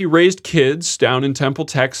his life. He raised kids down in Temple,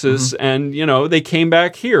 Texas, and they came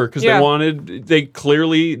back here because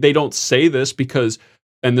they don't say this because,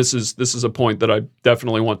 and this is a point that I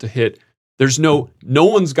definitely want to hit. There's no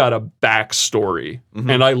one's got a backstory,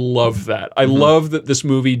 and I love that. I love that this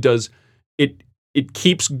movie does it. It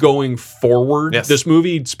keeps going forward. Yes. This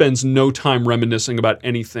movie spends no time reminiscing about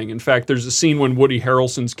anything. In fact, there's a scene when Woody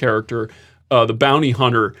Harrelson's character, the bounty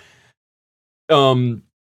hunter,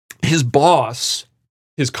 his boss,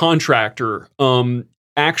 his contractor,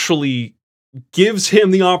 actually gives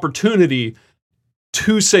him the opportunity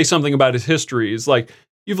to say something about his history. It's like,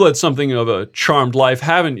 you've led something of a charmed life,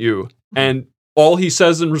 haven't you? And all he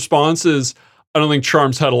says in response is, I don't think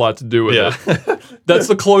charm's had a lot to do with it. That's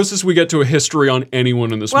the closest we get to a history on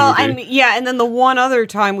anyone in this movie. And then the one other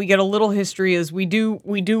time we get a little history is we do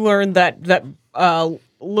learn that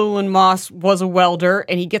Llewellyn Moss was a welder,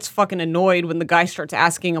 and he gets fucking annoyed when the guy starts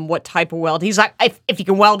asking him what type of weld. He's like, if you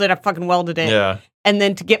can weld it, I fucking welded it. Yeah. And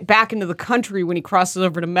then to get back into the country, when he crosses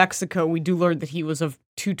over to Mexico, we do learn that he was a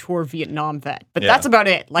two-tour Vietnam vet. But that's about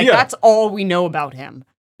it. That's all we know about him.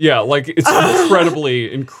 Yeah, like it's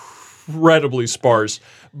incredibly sparse.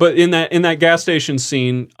 But in that gas station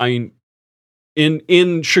scene, I mean, in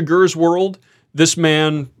Chigurh's world, this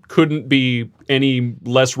man couldn't be any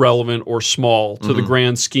less relevant or small to the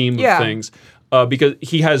grand scheme of things, because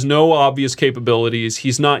he has no obvious capabilities.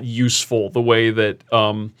 He's not useful the way that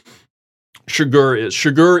Chigurh is.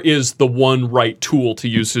 Chigurh is the one right tool, to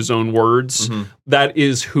use his own words. That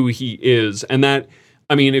is who he is, and that,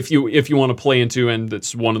 I mean, if you want to play into, and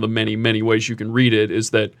that's one of the many, many ways you can read it, is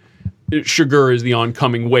that Chigurh is the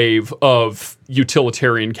oncoming wave of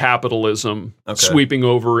utilitarian capitalism sweeping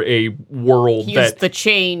over a world He's the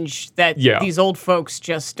change that these old folks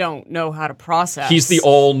just don't know how to process. He's the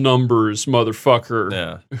all numbers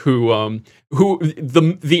motherfucker who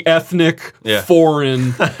the ethnic,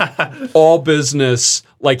 foreign, all business,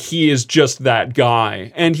 like he is just that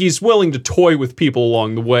guy. And he's willing to toy with people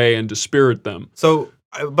along the way and dispirit them. So,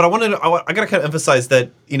 but I gotta kind of emphasize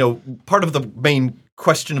that, part of the main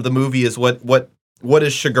question of the movie is what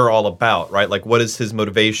is Chigurh all about, right? Like, what is his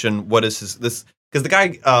motivation? What is this? Because the guy,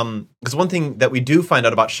 because one thing that we do find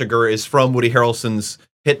out about Chigurh is from Woody Harrelson's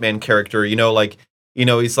hitman character. He's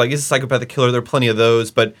like, he's a psychopathic killer. There are plenty of those,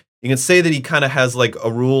 but you can say that he kind of has like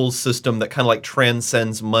a rules system that kind of like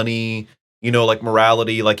transcends money, like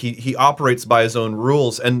morality. Like he operates by his own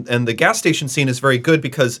rules, and the gas station scene is very good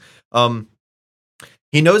because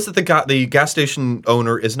he knows that the gas station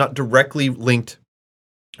owner is not directly linked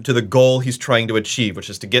to the goal he's trying to achieve, which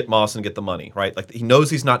is to get Moss and get the money, right? Like, he knows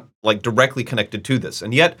he's not like directly connected to this,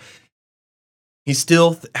 and yet he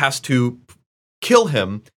still has to kill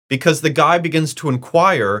him because the guy begins to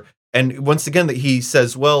inquire, and once again that he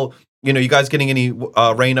says, well, you guys getting any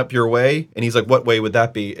rain up your way? And he's like, what way would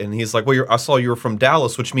that be? And he's like, well, I saw you were from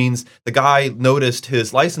Dallas, which means the guy noticed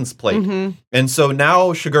his license plate. Mm-hmm. And so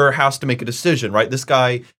now Sugar has to make a decision, right? This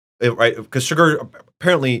guy, right? Because Sugar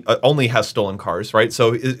apparently only has stolen cars, right?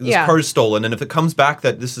 So this car is stolen. And if it comes back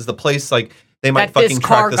that this is the place, like they might fucking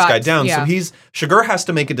track this guy down. Yeah. So Sugar has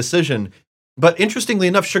to make a decision. But interestingly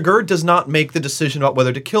enough, Sugar does not make the decision about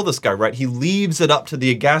whether to kill this guy, right? He leaves it up to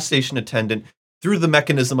the gas station attendant through the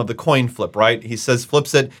mechanism of the coin flip, right? He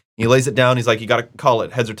flips it, he lays it down. He's like, you got to call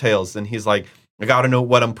it heads or tails. And he's like, I got to know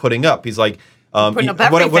what I'm putting up. He's like, putting up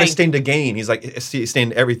what I stand to gain. He's like,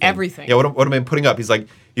 stand everything. Everything. Yeah. What am I putting up? He's like,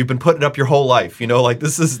 you've been putting up your whole life. Like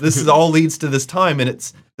this is all leads to this time.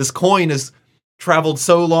 And this coin has traveled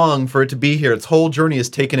so long for it to be here. Its whole journey has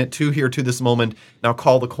taken it to here, to this moment. Now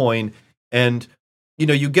call the coin. And,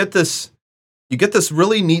 you get this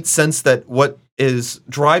really neat sense that what is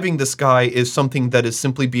driving this guy is something that is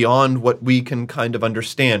simply beyond what we can kind of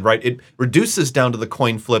understand, right? It reduces down to the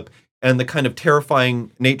coin flip, and the kind of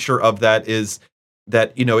terrifying nature of that is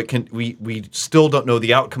that, we still don't know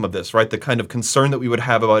the outcome of this, right? The kind of concern that we would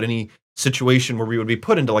have about any situation where we would be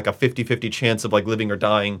put into like a 50-50 chance of like living or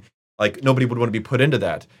dying, like nobody would want to be put into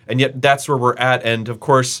that. And yet that's where we're at. And of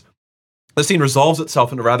course, the scene resolves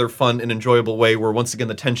itself in a rather fun and enjoyable way where once again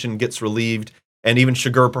the tension gets relieved, and even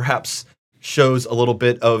Sugar perhaps shows a little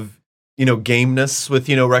bit of gameness with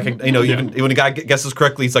even when a guy guesses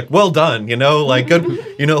correctly, he's like, well done, like good,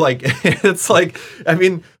 like it's like, I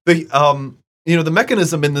mean, the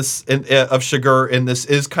mechanism in this of Sugar in this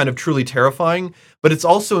is kind of truly terrifying, but it's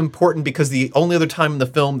also important because the only other time in the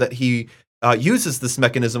film that he uses this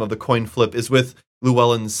mechanism of the coin flip is with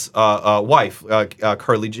Llewellyn's wife,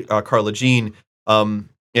 Carla Jean.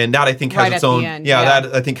 And that I think has its own,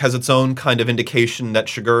 that I think has its own kind of indication that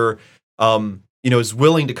Sugar, is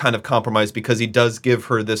willing to kind of compromise because he does give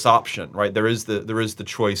her this option, right? There is the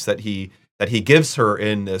choice that he gives her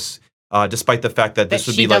in this, despite the fact that this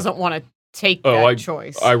would be like, she doesn't want to take that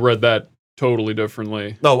choice. I read that totally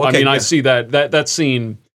differently. Oh, okay. I mean, I see that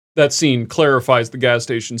scene. That scene clarifies the gas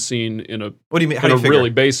station scene in a what do you mean? really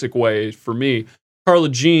basic way for me. Carla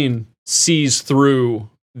Jean sees through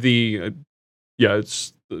the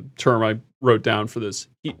it's the term I wrote down for this.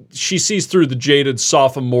 She sees through the jaded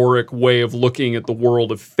sophomoric way of looking at the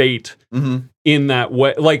world of fate in that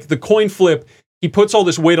way. Like the coin flip, he puts all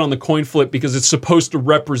this weight on the coin flip because it's supposed to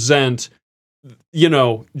represent,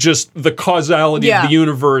 just the causality of the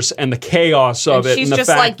universe and the chaos of it. She's and the just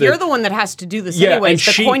fact like, that, you're the one that has to do this anyways.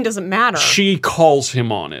 The coin doesn't matter. She calls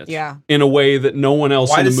him on it in a way that no one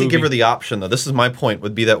else in the movie... Why does he give her the option, though? This is my point,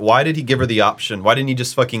 would be that why did he give her the option? Why didn't he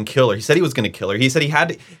just fucking kill her? He said he was going to kill her. He said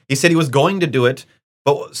he was going to do it.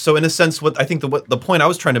 But so in a sense, what I think the point I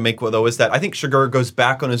was trying to make, though, is that I think Sugar goes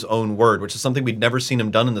back on his own word, which is something we'd never seen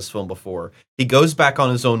him done in this film before. He goes back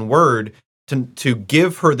on his own word to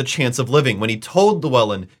give her the chance of living. When he told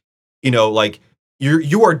Llewellyn, like,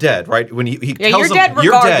 you are dead, right? When he tells him,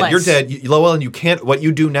 you're dead, Llewellyn, you can't, what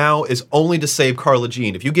you do now is only to save Carla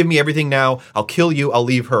Jean. If you give me everything now, I'll kill you, I'll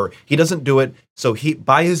leave her. He doesn't do it, so he,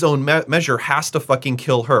 by his own measure, has to fucking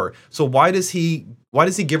kill her. So why does he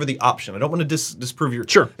give her the option? I don't want to disprove your...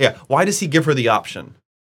 Sure. Yeah, why does he give her the option?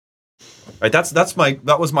 Right,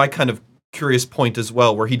 that was my kind of curious point as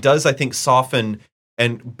well, where he does, I think, soften...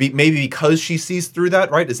 And maybe because she sees through that,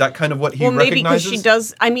 right? Is that kind of what he recognizes? Maybe because she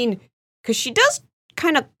does. I mean, because she does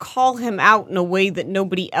kind of call him out in a way that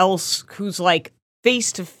nobody else who's like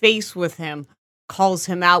face to face with him calls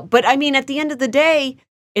him out. But I mean, at the end of the day,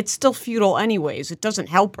 it's still futile anyways. It doesn't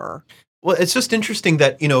help her. Well, it's just interesting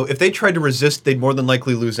that, if they tried to resist, they'd more than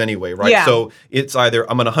likely lose anyway, right? Yeah. So it's either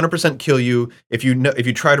I'm going to 100% kill you. If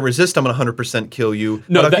you try to resist, I'm going to 100% kill you.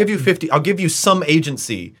 No, but I'll give you 50. I'll give you some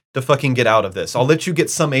agency to fucking get out of this. I'll let you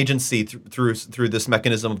get some agency through this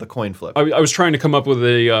mechanism of the coin flip. I was trying to come up with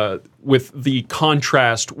with the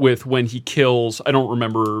contrast with when he kills. I don't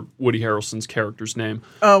remember Woody Harrelson's character's name.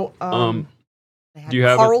 Oh, do you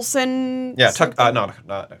have Carlson? Yeah,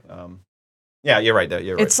 yeah, you're right.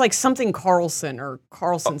 You're right. It's like something Carlson or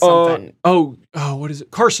Carlson something. What is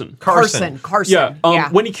it? Carson. Carson. Yeah.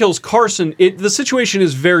 When he kills Carson, the situation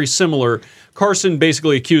is very similar. Carson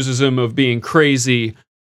basically accuses him of being crazy,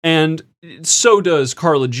 and so does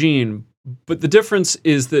Carla Jean. But the difference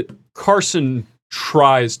is that Carson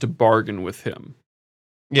tries to bargain with him.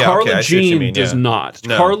 Yeah, Carla Jean does not.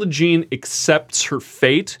 No. Carla Jean accepts her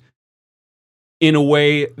fate in a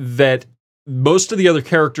way that most of the other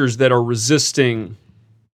characters that are resisting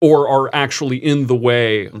or are actually in the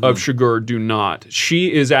way of Sugar do not.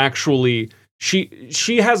 She is actually,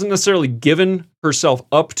 she hasn't necessarily given herself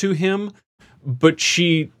up to him, but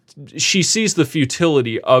she she sees the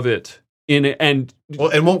futility of it in it, and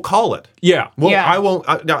won't call it. yeah. Well, Yeah. I won't.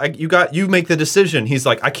 You make the decision. He's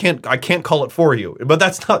like, I can't call it for you. But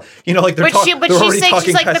that's not, like they're But talking. she said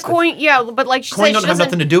she's like the coin. Yeah, but like she Coin said, don't she have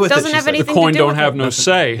nothing to do with it, doesn't she have said. The anything coin to do don't with have it. no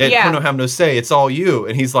say. Yeah. Coin don't have no say. It's all you.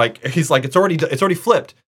 And he's like, it's already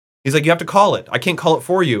flipped. He's like, you have to call it. I can't call it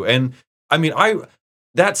for you. And I mean,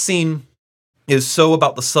 that scene is so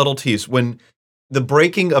about the subtleties when. The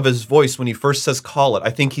breaking of his voice when he first says call it, I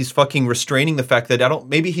think he's fucking restraining the fact that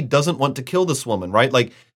maybe he doesn't want to kill this woman, right?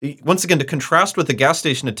 Like, once again, to contrast with the gas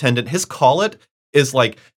station attendant, his call it is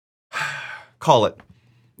like, call it.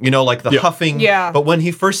 Like the huffing. Yeah. But when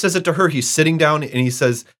he first says it to her, he's sitting down and he's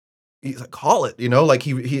like, call it, like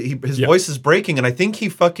his voice is breaking. And I think he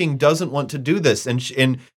fucking doesn't want to do this. And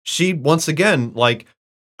she once again, like,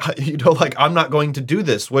 like, I'm not going to do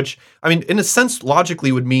this, which, I mean, in a sense,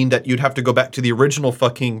 logically would mean that you'd have to go back to the original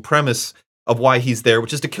fucking premise of why he's there,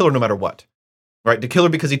 which is to kill her no matter what. Right? To kill her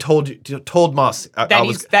because he told Moss I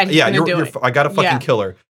gotta fucking kill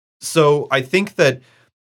her. So I think that,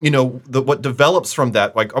 what develops from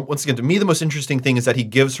that, like, once again, to me, the most interesting thing is that he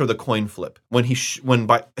gives her the coin flip when when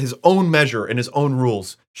by his own measure and his own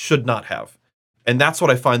rules should not have. And that's what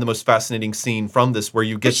I find the most fascinating scene from this, where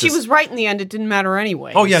you get. But she was right in the end. It didn't matter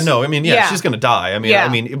anyway. Oh yeah, no. I mean, she's gonna die.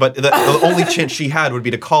 But the only chance she had would be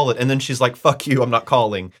to call it, and then she's like, "Fuck you, I'm not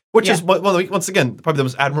calling." Which is once again probably the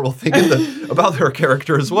most admirable thing about her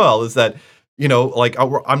character as well, is that like,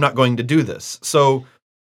 I'm not going to do this. So,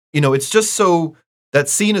 it's just so that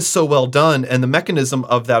scene is so well done, and the mechanism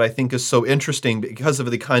of that I think is so interesting because of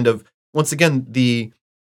the kind of, once again, the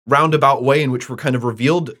roundabout way in which we're kind of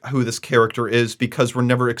revealed who this character is, because we're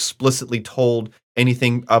never explicitly told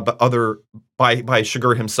anything by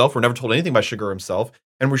Sugar himself. We're never told anything by Sugar himself,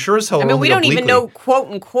 and we're sure as hell. We don't even know, quote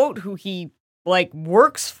unquote, who he like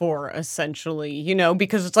works for, essentially.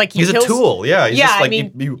 Because it's like he's a tool. Yeah, he's just like,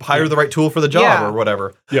 you hire the right tool for the job or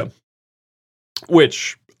whatever. Yeah.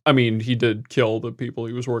 Which, I mean, he did kill the people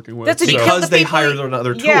he was working with. That's because they hired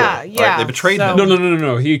another tool. Yeah, right? They betrayed him.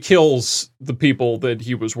 No. He kills the people that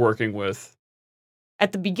he was working with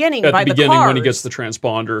at the beginning. At by the beginning, cars. when he gets the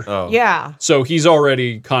transponder. Oh. Yeah. So he's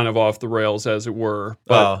already kind of off the rails, as it were.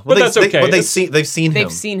 But that's okay. But they've seen him.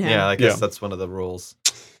 They've seen him. Yeah, I guess that's one of the rules.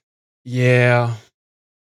 Yeah.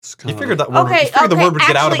 You figured that word. Okay, the word would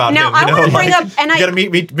get out about now him. I want to bring up, and you got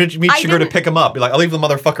to meet Sugar to pick him up. Be like, I'll leave the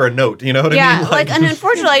motherfucker a note. You know what I mean? Yeah, and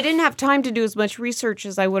unfortunately, I didn't have time to do as much research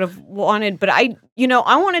as I would have wanted. But I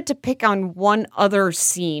wanted to pick on one other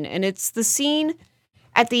scene, and it's the scene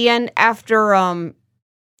at the end after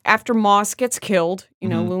Moss gets killed.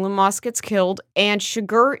 Llewellyn Moss gets killed, and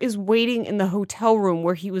Sugar is waiting in the hotel room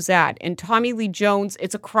where he was at, and Tommy Lee Jones.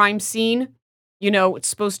 It's a crime scene. It's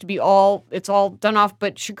supposed to be it's all done off,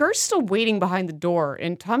 but Sugar's still waiting behind the door,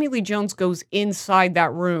 and Tommy Lee Jones goes inside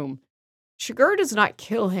that room. Sugar does not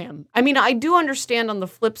kill him. I mean, I do understand on the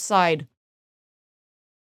flip side,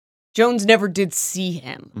 Jones never did see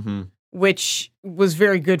him, which was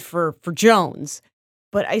very good for Jones.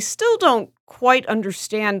 But I still don't quite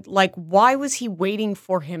understand, like, why was he waiting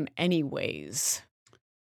for him anyways?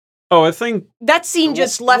 Oh, I think that scene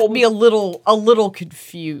just left me a little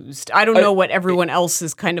confused. I don't know what everyone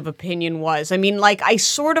else's kind of opinion was. I mean, like, I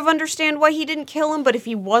sort of understand why he didn't kill him, but if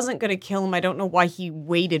he wasn't going to kill him, I don't know why he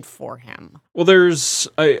waited for him. Well,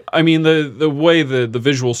 I mean, the way the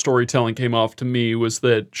visual storytelling came off to me was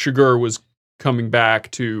that Sugar was coming back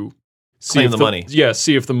to see if the money. Yeah,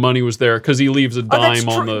 see if the money was there, because he leaves a dime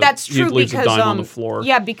on the. That's true. He leaves because, a dime on the floor.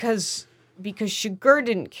 Yeah, because Sugar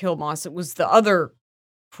didn't kill Moss. It was the other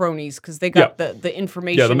cronies, because they got the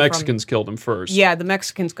information. Yeah, the Mexicans killed him first. Yeah, the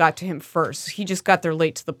Mexicans got to him first. He just got there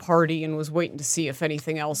late to the party and was waiting to see if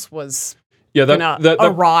anything else was gonna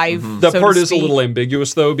arrive. That so part to is a speak. little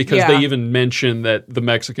ambiguous, though, because they even mention that the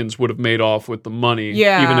Mexicans would have made off with the money,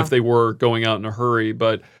 even if they were going out in a hurry,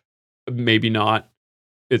 but maybe not.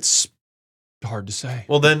 It's hard to say.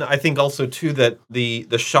 Well, then I think also, too, that the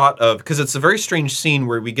shot of, because it's a very strange scene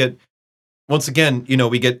where we get, once again,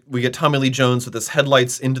 we get Tommy Lee Jones with his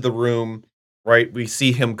headlights into the room, right? We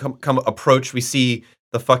see him come approach. We see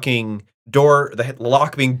the fucking door, the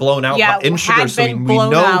lock being blown out in Sugar, so we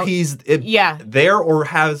know he's there or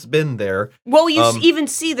has been there. Well, you even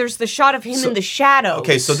see there's the shot of him in the shadows.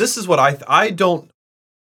 Okay, so this is what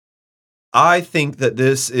I think that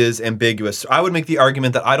this is ambiguous. I would make the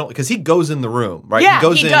argument that because he goes in the room, right? Yeah,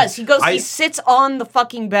 he does. He sits on the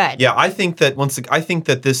fucking bed. Yeah, I think that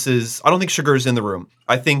this is. I don't think Sugar is in the room.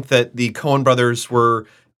 I think that the Coen brothers were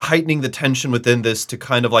heightening the tension within this to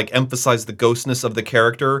kind of like emphasize the ghostness of the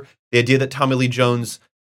character. The idea that Tommy Lee Jones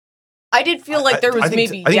I did feel like there was I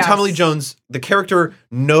think yes. Tommy Lee Jones, the character,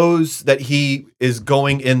 knows that he is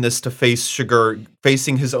going in this to face Chigurh,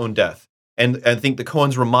 facing his own death. And I think the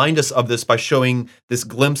Coens remind us of this by showing this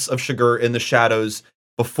glimpse of Chigurh in the shadows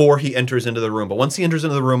before he enters into the room. But once he enters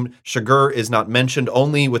into the room, Chigurh is not mentioned,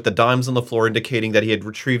 only with the dimes on the floor indicating that he had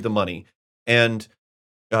retrieved the money. And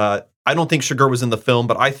I don't think Chigurh was in the film,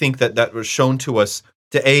 but I think that was shown to us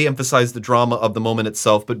to A, emphasize the drama of the moment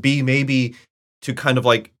itself, but B, maybe to kind of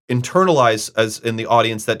like internalize as in the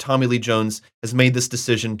audience that Tommy Lee Jones has made this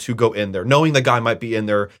decision to go in there, knowing the guy might be in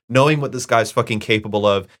there, knowing what this guy's fucking capable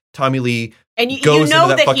of. Tommy Lee goes into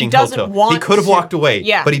that fucking hotel. He could have walked away,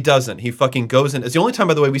 but he doesn't. He fucking goes in. It's the only time,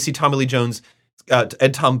 by the way, we see Tommy Lee Jones,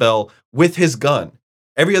 Ed Tom Bell, with his gun.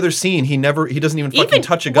 Every other scene, he doesn't even fucking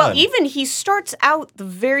touch a gun. Well, even he starts out the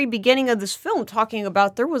very beginning of this film talking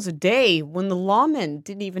about there was a day when the lawmen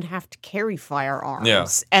didn't even have to carry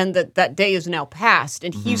firearms, and that day is now past,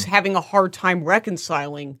 and he's having a hard time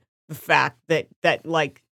reconciling the fact that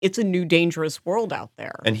like it's a new dangerous world out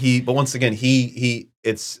there. And but once again, I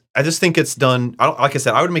just think it's done. Like I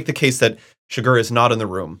said, I would make the case that Chigurh is not in the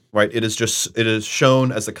room, right? It is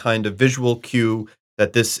shown as a kind of visual cue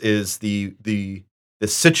that this is the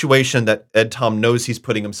situation that Ed Tom knows he's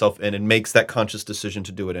putting himself in, and makes that conscious decision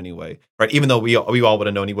to do it anyway, right? Even though we all would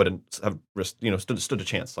have known he wouldn't have stood a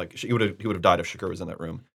chance. Like he would have died if Chigurh was in that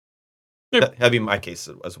room. Yep. That'd be my case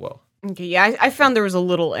as well. Okay, yeah, I found there was a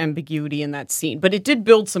little ambiguity in that scene, but it did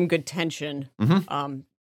build some good tension. Mm-hmm.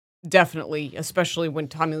 Definitely, especially when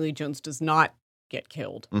Tommy Lee Jones does not get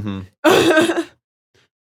killed. Mm-hmm.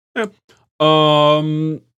 Yep.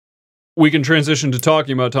 We can transition to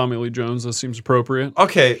talking about Tommy Lee Jones. That seems appropriate.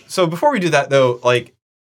 Okay, so before we do that, though, like,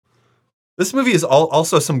 this movie is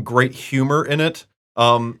also some great humor in it.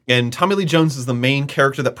 And Tommy Lee Jones is the main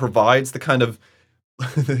character that provides the kind of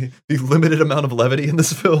the limited amount of levity in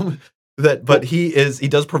this film. But he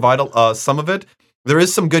does provide some of it. There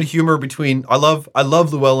is some good humor between. I love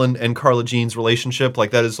Llewellyn and Carla Jean's relationship.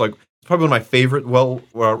 Like, that is like probably one of my favorite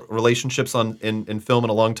relationships in film in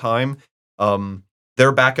a long time.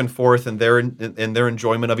 Their back and forth and their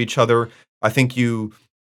enjoyment of each other. I think you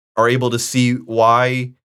are able to see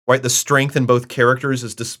why the strength in both characters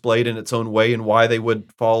is displayed in its own way, and why they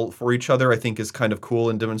would fall for each other, I think, is kind of cool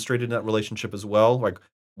and demonstrated in that relationship as well. Like,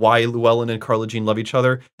 why Llewellyn and Carla Jean love each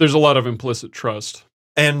other. There's a lot of implicit trust.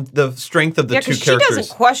 And the strength of the two characters. She doesn't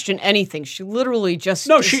question anything. She literally just...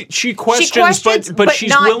 No, she questions, but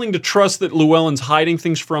she's willing to trust that Llewellyn's hiding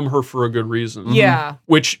things from her for a good reason. Yeah.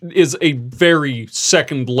 Which is a very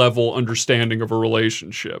second-level understanding of a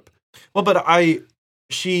relationship. Well, but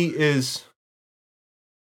she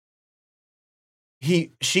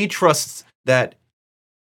trusts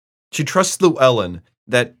Llewellyn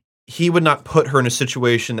that he would not put her in a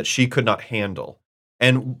situation that she could not handle.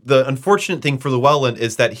 And the unfortunate thing for Llewellyn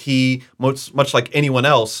is that he, much like anyone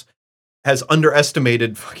else, has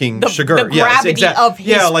underestimated fucking Chigurh. The gravity of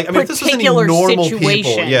his if this was any normal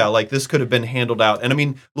situation. people, like, this could have been handled out. And I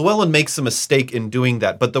mean, Llewellyn makes a mistake in doing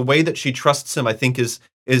that, but the way that she trusts him, I think, is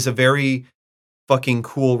a very fucking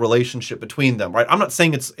cool relationship between them, right? I'm not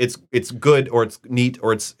saying it's good or it's neat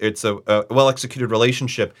or it's a well executed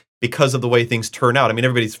relationship because of the way things turn out. I mean,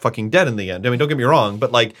 everybody's fucking dead in the end. I mean, don't get me wrong,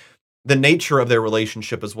 but like, the nature of their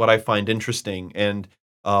relationship is what I find interesting, and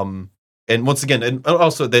once again, and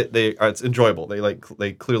also it's enjoyable.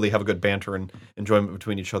 They clearly have a good banter and enjoyment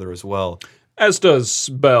between each other as well. As does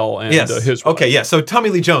Bell and his wife. Okay, yeah. So Tommy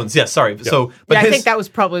Lee Jones, sorry. Yep. So, but I think that was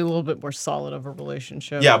probably a little bit more solid of a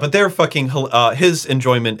relationship. Yeah, but they're fucking his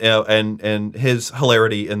enjoyment and his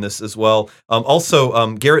hilarity in this as well.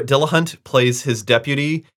 Also, Garrett Dillahunt plays his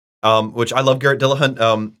deputy, which I love. Garrett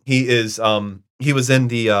Dillahunt. He was in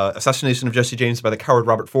the Assassination of Jesse James by the coward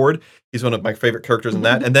Robert Ford. He's one of my favorite characters in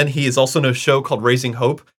that. And then he is also in a show called Raising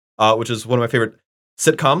Hope, which is one of my favorite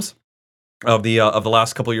sitcoms of the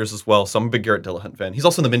last couple of years as well. So I'm a big Garrett Dillahunt fan. He's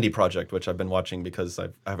also in the Mindy Project, which I've been watching because I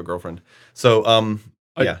have a girlfriend. So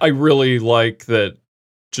I really like that.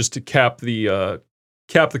 Just to cap the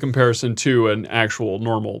comparison to an actual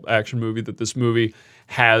normal action movie, that this movie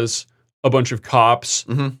has a bunch of cops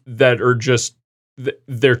that are just.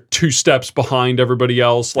 They're 2 steps behind everybody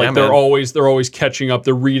else. Like, they're always catching up.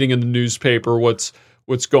 They're reading in the newspaper what's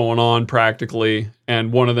going on practically,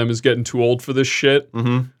 and one of them is getting too old for this shit.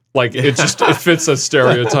 Mm-hmm. Like, it fits a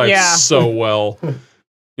stereotype so well.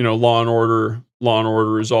 You know, Law and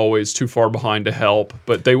Order is always too far behind to help,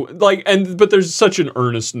 but but there's such an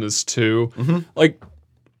earnestness too. Mm-hmm. Like,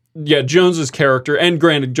 yeah, Jones's character, and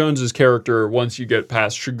granted, Jones's character, once you get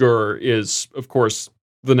past Chigurh, is of course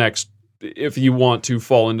the next. If you want to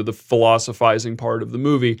fall into the philosophizing part of the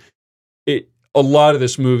movie, a lot of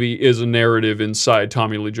this movie is a narrative inside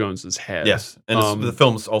Tommy Lee Jones's head. Yes, and the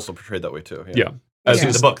film's also portrayed that way too. Yeah. As Yeah.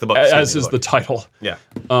 is the book. As is the title. Yeah.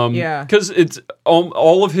 Yeah. Because it's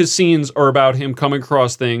all of his scenes are about him coming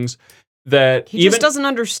across things that He just doesn't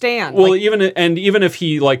understand. Well, Like, even if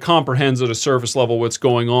he like comprehends at a surface level what's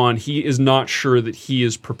going on, he is not sure that he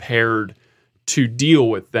is prepared to deal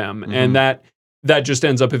with them, and that just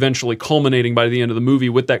ends up eventually culminating by the end of the movie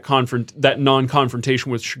with that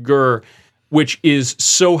non-confrontation with Chigurh, which is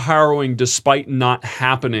so harrowing despite not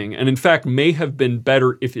happening, and in fact may have been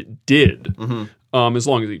better if it did, as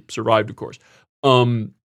long as he survived, of course.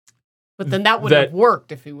 but then that wouldn't have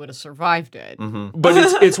worked if he would have survived it.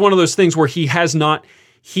 But it's one of those things where he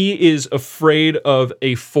is afraid of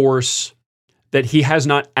a force that he has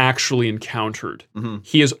not actually encountered.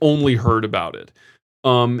 He has only heard about it.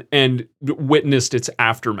 And witnessed its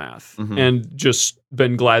aftermath and just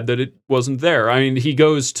been glad that it wasn't there. I mean, he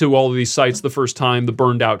goes to all of these sites the first time, the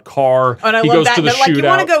burned out car. And I he love goes that. to the They're like, you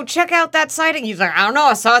want to shootout. go check out that sighting? He's like, I don't know.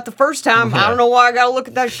 I saw it the first time. I don't know why I got to look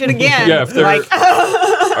at that shit again. Yeah, if there like,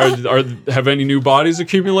 have any new bodies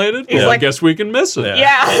accumulated? Well, I like- guess we can miss it.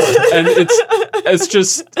 yeah. And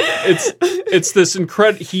it's this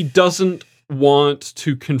incredible. He doesn't want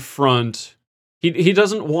to confront. He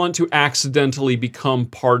doesn't want to accidentally become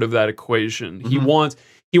part of that equation. He wants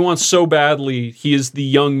so badly. He is the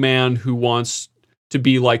young man who wants to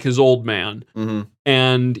be like his old man,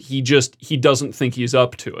 and he doesn't think he's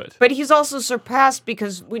up to it. But he's also surpassed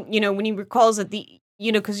because when he recalls at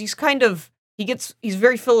because he's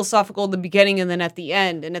very philosophical in the beginning and then at the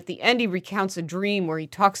end. And at the end, he recounts a dream where he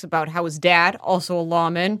talks about how his dad, also a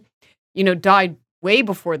lawman, died way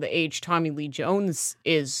before the age Tommy Lee Jones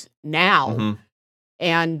is now.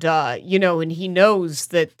 And, and he knows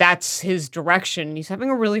that that's his direction. He's having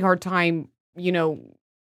a really hard time,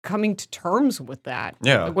 coming to terms with that.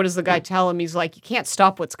 Yeah. Like, what does the guy tell him? He's like, you can't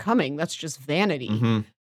stop what's coming. That's just vanity.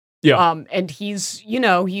 Yeah. And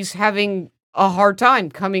he's having a hard time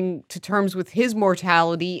coming to terms with his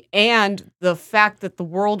mortality and the fact that the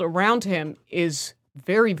world around him is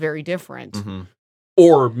very, very different.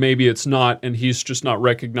 Or maybe it's not, and he's just not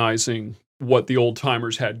recognizing what the old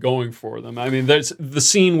timers had going for them. I mean, there's the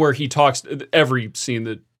scene where he talks. Every scene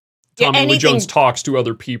that Tommy Lee Jones talks to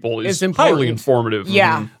other people is highly informative.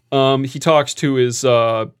 Yeah. He talks to his.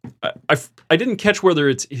 I didn't catch whether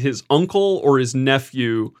it's his uncle or his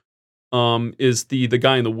nephew. Is the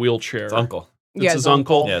guy in the wheelchair? It's uncle. It's his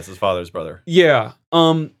uncle. Yeah, it's his father's brother. Yeah.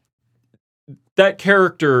 That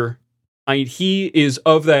character, he is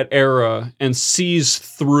of that era and sees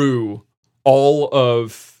through all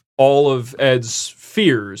of Ed's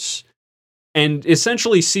fears and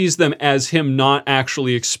essentially sees them as him not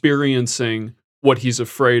actually experiencing what he's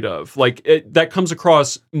afraid of. Like that comes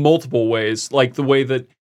across multiple ways, like the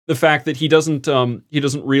fact that he doesn't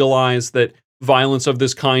realize that violence of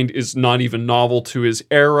this kind is not even novel to his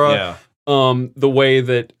era. Yeah. The way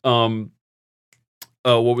that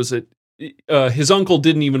what was it? His uncle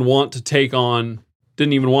didn't even want to take on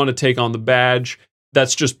the badge.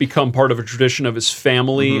 That's just become part of a tradition of his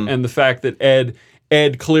family, and the fact that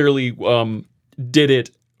Ed clearly did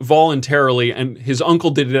it voluntarily, and his uncle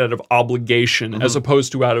did it out of obligation, as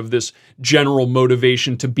opposed to out of this general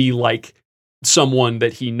motivation to be like someone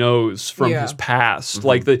that he knows from his past.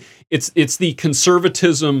 Like it's the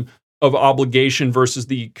conservatism of obligation versus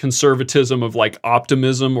the conservatism of like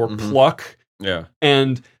optimism or pluck. Yeah.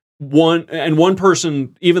 And one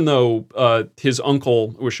person, even though his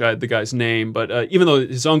uncle, I wish I had the guy's name, but even though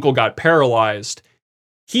his uncle got paralyzed,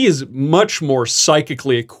 he is much more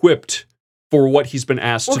psychically equipped for what he's been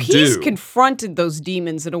asked to do. He's confronted those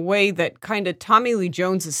demons in a way that kind of Tommy Lee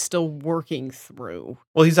Jones is still working through.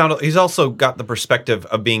 Well, he's also got the perspective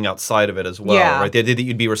of being outside of it as well, right? The idea that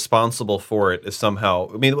you'd be responsible for it is somehow,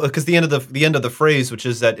 I mean, because the end of the phrase, which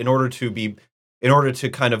is that in order to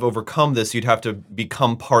kind of overcome this, you'd have to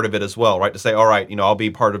become part of it as well, right? To say, all right, I'll be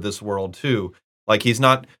part of this world too. Like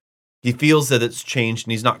he feels that it's changed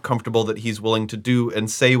and he's not comfortable that he's willing to do and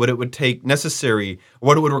say what it would take necessary,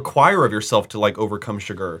 what it would require of yourself to like overcome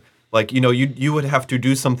Chigurh. Like, you would have to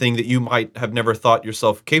do something that you might have never thought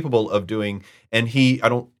yourself capable of doing. And he,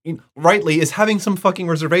 rightly is having some fucking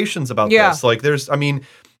reservations about this. Like there's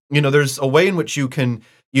a way in which you can,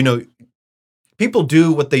 people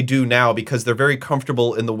do what they do now because they're very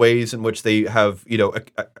comfortable in the ways in which they have,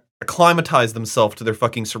 acclimatized themselves to their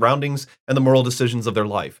fucking surroundings and the moral decisions of their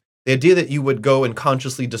life. The idea that you would go and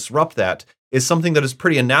consciously disrupt that is something that is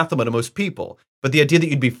pretty anathema to most people. But the idea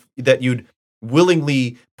that you'd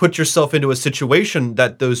willingly put yourself into a situation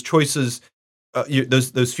that those choices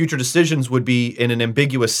those future decisions would be in an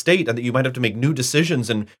ambiguous state, and that you might have to make new decisions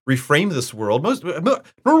and reframe this world. Most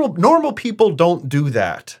normal people don't do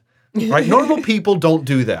that, right? Normal people don't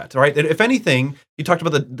do that, right? And if anything, you talked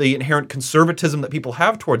about the inherent conservatism that people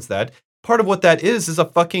have towards that. Part of what that is a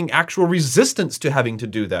fucking actual resistance to having to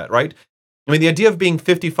do that, right? I mean, the idea of being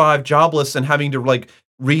 55, jobless, and having to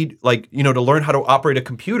read, to learn how to operate a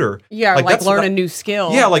computer. Yeah, like learn a new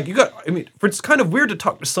skill. Yeah, it's kind of weird to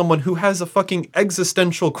talk to someone who has a fucking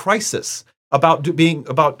existential crisis about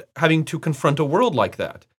having to confront a world like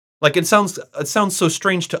that. Like, it sounds so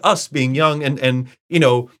strange to us being young and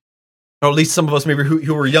or at least some of us maybe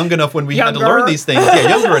who were young enough when we had to learn these things. Yeah,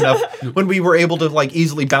 younger enough when we were able to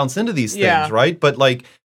easily bounce into these things, right? But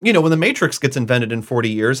when the Matrix gets invented in 40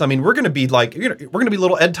 years, I mean, we're going to be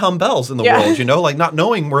little Ed Tom Bells in the world, not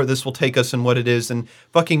knowing where this will take us and what it is, and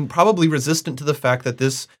fucking probably resistant to the fact that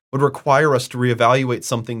this would require us to reevaluate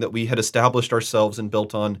something that we had established ourselves and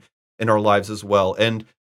built on in our lives as well. And,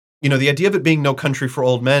 the idea of it being No Country for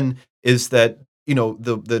Old Men is that,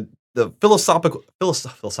 the philosophical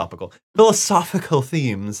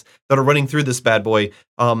themes that are running through this bad boy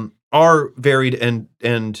are varied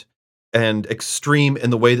and extreme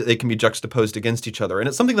in the way that they can be juxtaposed against each other. And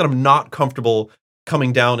it's something that I'm not comfortable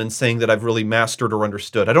coming down and saying that I've really mastered or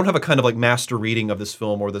understood. I don't have a kind of master reading of this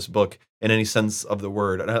film or this book in any sense of the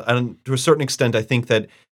word. And to a certain extent, I think that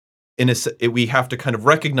we have to kind of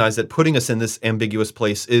recognize that putting us in this ambiguous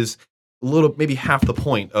place is maybe half the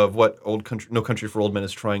point of what No Country for Old Men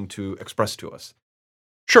is trying to express to us.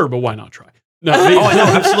 Sure, but why not try? No,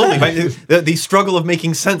 absolutely. The struggle of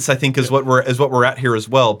making sense, I think, is what we're at here as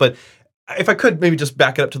well. But if I could maybe just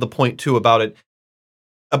back it up to the point too about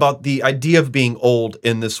the idea of being old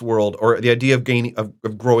in this world, or the idea of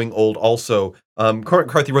growing old. Also, Cormac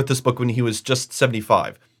McCarthy wrote this book when he was just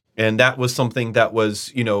 75. And that was something that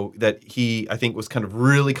was, that he, I think, was kind of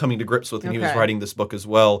really coming to grips with when he was writing this book as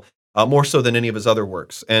well. More so than any of his other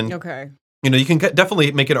works. And, you can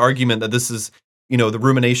definitely make an argument that this is, the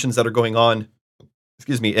ruminations that are going on,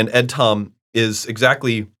 and Ed Tom is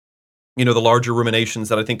exactly, the larger ruminations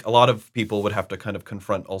that I think a lot of people would have to kind of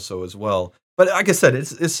confront also as well. But like I said,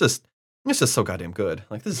 it's just so goddamn good.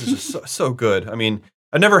 This is just so good. I mean,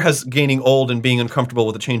 never has gaining old and being uncomfortable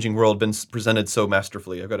with a changing world been presented so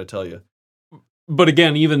masterfully, I've got to tell you. But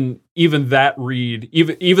again, even that read,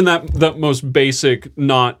 even that most basic,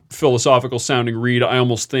 not philosophical sounding read, I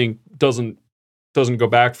almost think doesn't go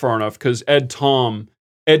back far enough, because Ed Tom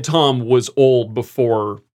was old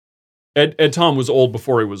before Ed Tom was old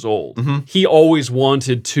before he was old. Mm-hmm. He always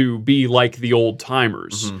wanted to be like the old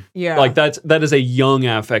timers. Mm-hmm. Yeah, that is a young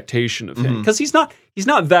affectation of him, because he's not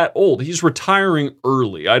that old. He's retiring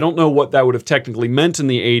early. I don't know what that would have technically meant in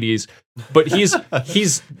the 80s, but he's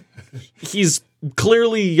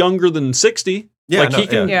clearly younger than 60.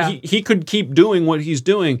 Yeah, he could keep doing what he's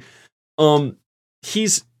doing.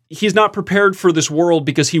 He's not prepared for this world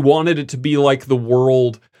because he wanted it to be like the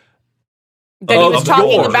world that he was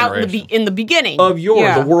talking about in the beginning of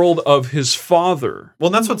the world of his father. Well,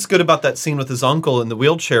 and that's what's good about that scene with his uncle in the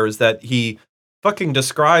wheelchair, is that he fucking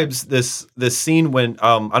describes this scene when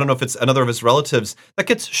I don't know if it's another of his relatives that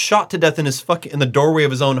gets shot to death in the doorway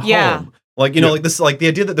of his own home. The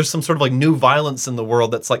idea that there's some sort of new violence in the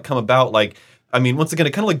world that's come about. I mean, once again,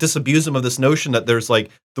 it kind of disabuse him of this notion that there's the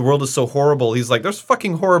world is so horrible. He's there's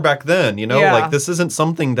fucking horror back then, this isn't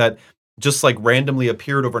something that just randomly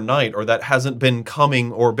appeared overnight, or that hasn't been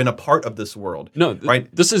coming or been a part of this world. No, right?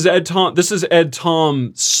 This is Ed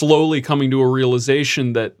Tom slowly coming to a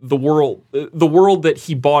realization that the world that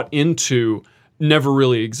he bought into never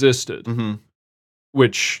really existed,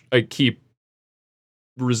 which I keep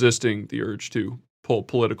resisting the urge to pull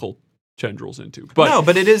political tendrils into.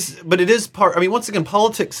 But it is part. I mean, once again,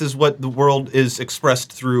 politics is what the world is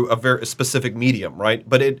expressed through a very specific medium, right?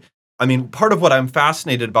 But part of what I'm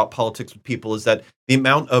fascinated about politics with people is that the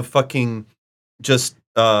amount of fucking just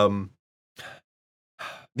the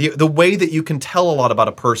way that you can tell a lot about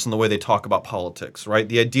a person, the way they talk about politics, right?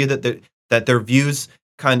 The idea that their views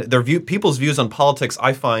people's views on politics,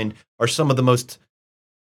 I find, are some of the most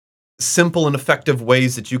simple and effective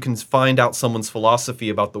ways that you can find out someone's philosophy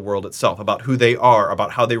about the world itself, about who they are,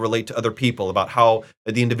 about how they relate to other people, about how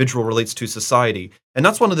the individual relates to society. And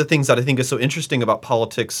that's one of the things that I think is so interesting about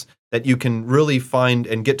politics, that you can really find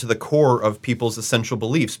and get to the core of people's essential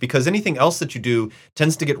beliefs, because anything else that you do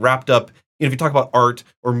tends to get wrapped up. If you talk about art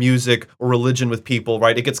or music or religion with people,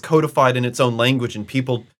 right, it gets codified in its own language, and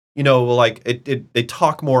people, they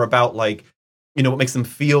talk more about what makes them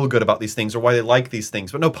feel good about these things or why they like these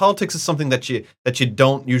things. But no, politics is something that you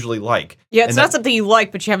don't usually like. Yeah, it's not something you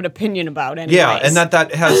like, but you have an opinion about anyways. Yeah, and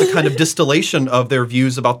that has a kind of distillation of their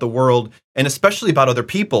views about the world, and especially about other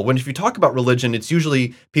people. If you talk about religion, it's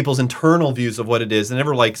usually people's internal views of what it is, and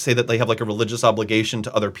never like say that they have like a religious obligation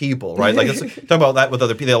to other people, right? Like talk about that with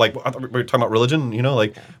other people. They're like, we're talking about religion,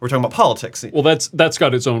 like we're talking about politics. Well, that's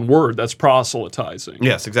got its own word. That's proselytizing.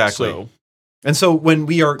 Yes, exactly. And so when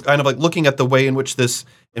we are kind of like looking at the way in which this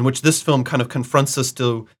film kind of confronts us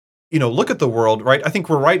to, look at the world, right? I think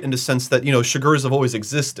we're right in the sense that, Shigurs have always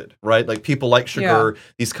existed, right? Like people like Shigur,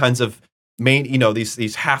 these kinds of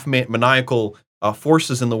these half maniacal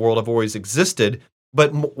forces in the world have always existed.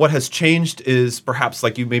 But what has changed is perhaps,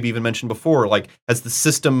 like you maybe even mentioned before, like has the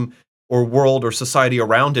system or world or society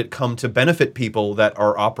around it come to benefit people that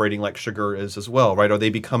are operating like Shigur is as well, right? Are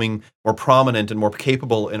they becoming more prominent and more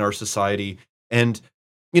capable in our society? And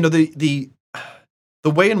the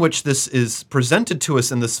way in which this is presented to us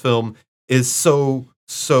in this film is so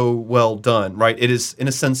well done, right? It is in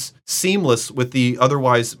a sense seamless with the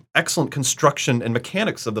otherwise excellent construction and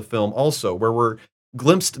mechanics of the film also, where we're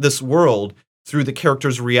glimpsed this world through the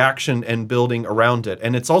character's reaction and building around it.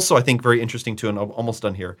 And it's also, I think, very interesting too, and I'm almost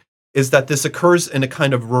done here, is that this occurs in a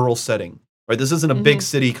kind of rural setting, right? This isn't a big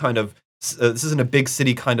city kind of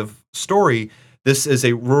story. This is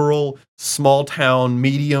a rural, small town,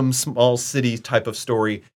 medium, small city type of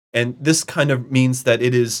story. And this kind of means that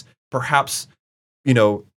it is perhaps,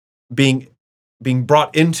 being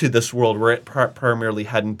brought into this world where it primarily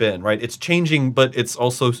hadn't been, right? It's changing, but it's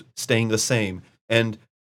also staying the same. And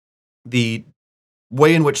the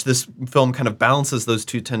way in which this film kind of balances those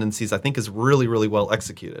two tendencies, I think, is really, really well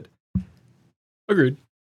executed. Agreed.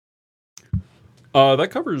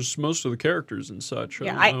 That covers most of the characters and such.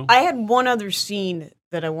 Yeah, I had one other scene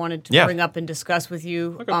that I wanted to bring up and discuss with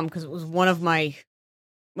you, because it was one of my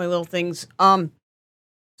little things.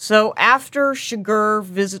 So after Shigur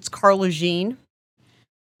visits Carla Jean,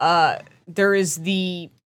 there is the,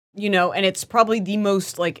 and it's probably the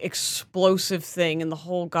most like explosive thing in the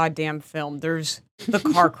whole goddamn film. There's the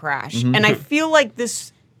car crash, and I feel like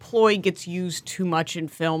this ploy gets used too much in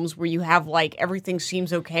films where you have like everything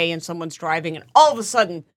seems okay and someone's driving and all of a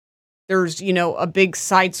sudden there's a big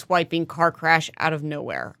side-swiping car crash out of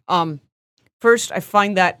nowhere. First, I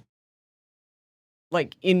find that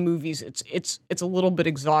like in movies it's a little bit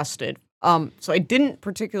exhausted. So I didn't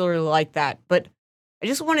particularly like that, but I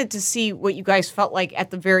just wanted to see what you guys felt like at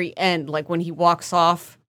the very end, like when he walks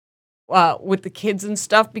off with the kids and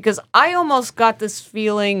stuff, because I almost got this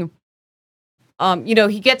feeling.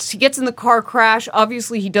 He gets in the car crash.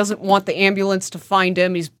 Obviously, he doesn't want the ambulance to find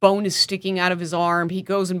him. His bone is sticking out of his arm. He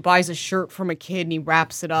goes and buys a shirt from a kid and he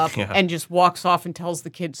wraps it up and just walks off and tells the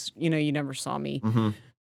kids, you never saw me.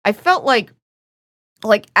 I felt like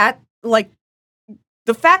the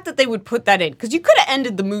fact that they would put that in, because you could have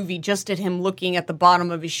ended the movie just at him looking at the bottom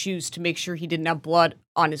of his shoes to make sure he didn't have blood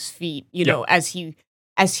on his feet, as he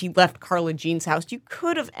left Carla Jean's house. You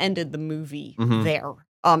could have ended the movie there.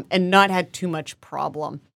 And not had too much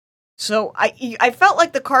problem. So I felt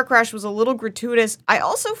like the car crash was a little gratuitous. I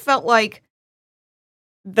also felt like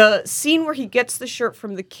the scene where he gets the shirt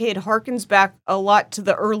from the kid harkens back a lot to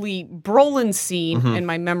the early Brolin scene, and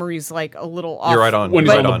my memory's like a little off. You're right on. When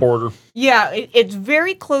he's on the border. Yeah, it's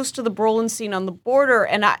very close to the Brolin scene on the border,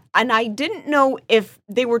 and I didn't know if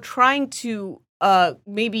they were trying to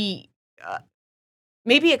maybe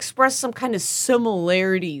express some kind of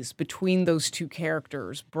similarities between those two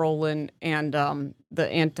characters, Brolin and the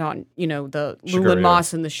Anton, the Llewellyn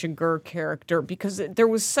Moss and the Shigur character, because there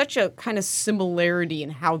was such a kind of similarity in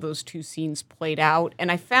how those two scenes played out.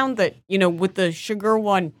 And I found that, with the Shigur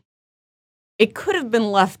one, it could have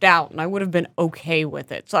been left out and I would have been okay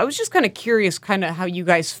with it. So I was just kind of curious kind of how you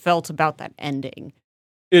guys felt about that ending.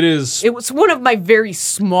 It was one of my very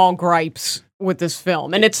small gripes with this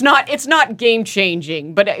film, and it's not game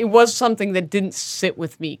changing, but it was something that didn't sit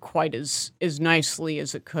with me quite as nicely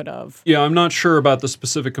as it could have. Yeah, I'm not sure about the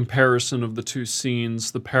specific comparison of the two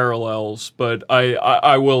scenes, the parallels, but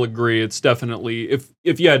I will agree. It's definitely,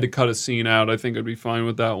 if you had to cut a scene out, I think I'd be fine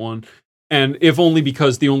with that one, and if only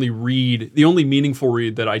because the only meaningful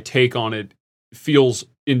read that I take on it feels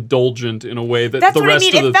indulgent in a way that that's the what rest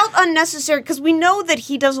I mean. of It felt unnecessary because we know that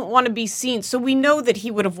he doesn't want to be seen, so we know that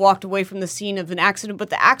he would have walked away from the scene of an accident,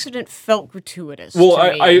 but the accident felt gratuitous. Well,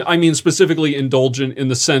 I mean specifically indulgent in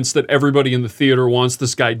the sense that everybody in the theater wants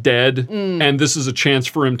this guy dead, and this is a chance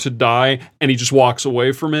for him to die, and he just walks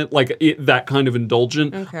away from it, that kind of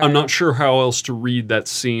indulgent. Okay. I'm not sure how else to read that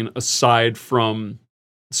scene aside from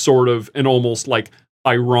sort of an almost like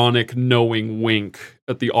ironic knowing wink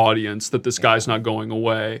at the audience that this guy's not going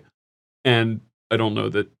away. And I don't know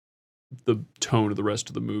that the tone of the rest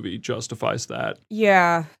of the movie justifies that.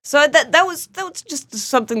 Yeah. So that was just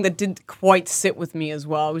something that didn't quite sit with me as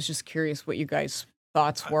well. I was just curious what you guys'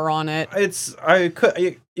 thoughts were on it.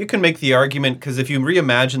 You can make the argument, because if you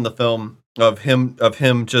reimagine the film of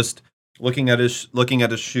him just looking at his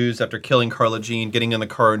shoes after killing Carla Jean, getting in the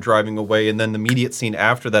car and driving away, and then the immediate scene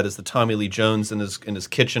after that is the Tommy Lee Jones in his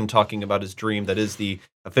kitchen talking about his dream. That is the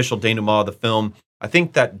official denouement of the film. I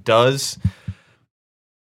think that does.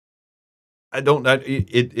 We're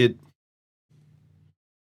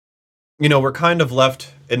kind of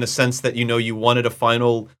left in the sense that, you wanted a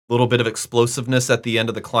final little bit of explosiveness at the end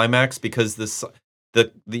of the climax, because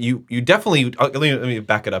you definitely, let me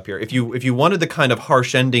back it up here. If you wanted the kind of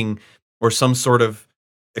harsh ending or some sort of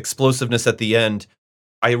explosiveness at the end,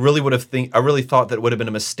 I really thought that it would have been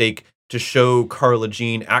a mistake to show Carla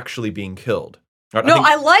Jean actually being killed.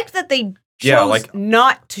 I like that they chose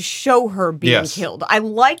not to show her being killed. I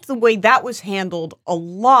liked the way that was handled a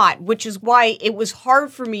lot, which is why it was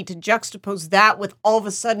hard for me to juxtapose that with all of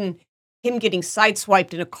a sudden him getting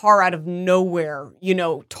sideswiped in a car out of nowhere,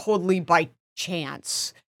 totally by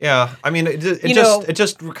chance. Yeah, I mean, it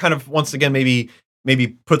just kind of, once again, maybe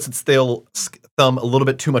puts its thumb a little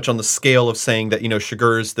bit too much on the scale of saying that,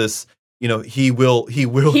 Chigurh's this, he will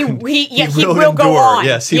endure. Go on.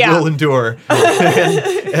 Yes, he will endure.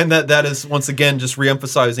 and that is, once again, just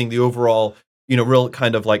reemphasizing the overall, real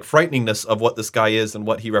kind of like frighteningness of what this guy is and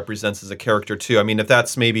what he represents as a character too. I mean, if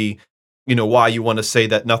that's maybe, why you want to say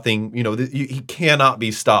that nothing, he cannot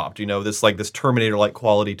be stopped, this Terminator-like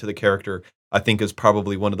quality to the character, I think is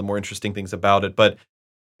probably one of the more interesting things about it. But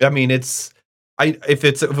I mean, if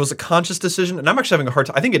it was a conscious decision, and I'm actually having a hard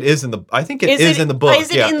time. I think it is in the. I think it is in the book. Is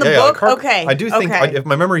it in the book? Okay. I do think, if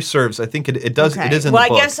my memory serves, I think it does. Okay. It is in the book.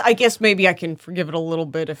 Well, I guess maybe I can forgive it a little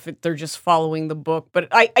bit if they're just following the book. But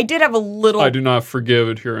I did have a little. I do not forgive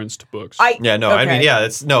adherence to books. But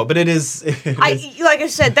it is. Like I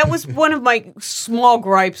said, that was one of my small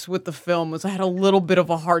gripes with the film. Was I had a little bit of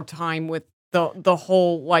a hard time with the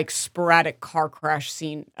whole like sporadic car crash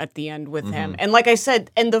scene at the end with him, and like I said,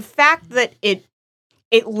 and the fact that it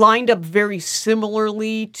lined up very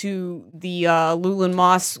similarly to the Llewellyn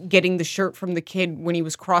Moss getting the shirt from the kid when he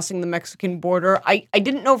was crossing the Mexican border. I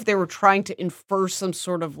didn't know if they were trying to infer some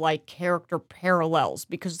sort of like character parallels,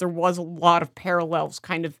 because there was a lot of parallels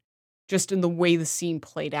kind of just in the way the scene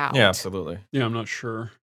played out. Yeah, absolutely. Yeah, I'm not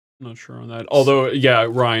sure. On that. Although, yeah,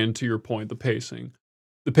 Ryan, to your point, the pacing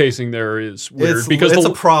there is weird, because it's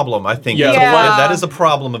a problem, I think. Yeah. That is a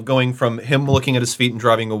problem of going from him looking at his feet and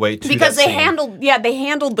driving away to because that they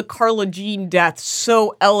handled the Carla Jean death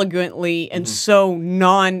so elegantly and so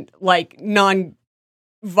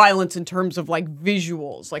non-violence in terms of like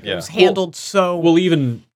visuals. Like it was handled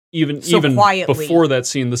even quietly. Before that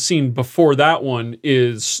scene, the scene before that one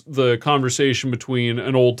is the conversation between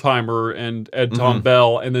an old timer and Ed Tom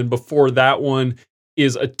Bell, and then before that one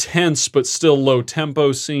is a tense but still low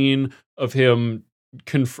tempo scene of him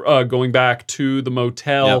going back to the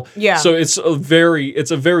motel. Yeah. So it's a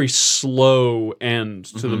very slow end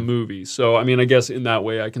to the movie. So I mean, I guess in that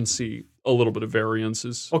way I can see a little bit of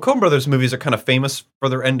variances. Well, Coen Brothers movies are kind of famous for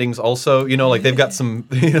their endings also. Like they've got some,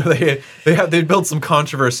 they built some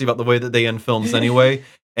controversy about the way that they end films anyway.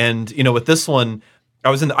 And, with this one,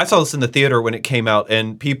 I saw this in the theater when it came out,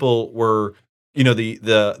 and people were,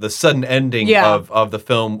 the sudden ending of the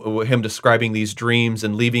film, him describing these dreams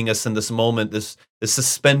and leaving us in this moment, this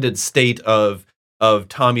suspended state of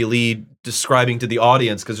Tommy Lee describing to the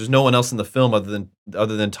audience, because there's no one else in the film other than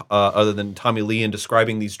Tommy Lee, and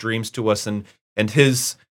describing these dreams to us, and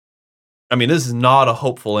his. I mean, this is not a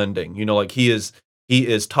hopeful ending. Like he is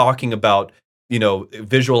talking about,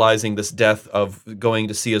 visualizing this death of going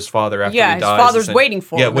to see his father after he dies. Yeah, his father's waiting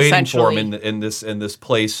for him. Yeah, waiting for him in this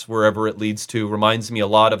place, wherever it leads to. Reminds me a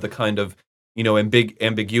lot of the kind of,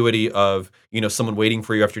 ambiguity of, someone waiting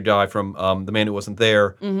for you after you die from The Man Who Wasn't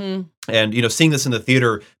There. Mm-hmm. And, seeing this in the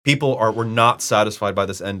theater, people were not satisfied by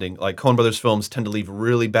this ending. Like, Coen Brothers films tend to leave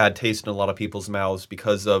really bad taste in a lot of people's mouths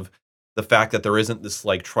because of the fact that there isn't this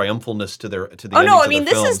like triumphalness to the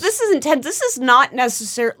films. This is intense. This is not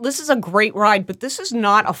necessary. This is a great ride, but this is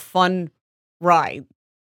not a fun ride.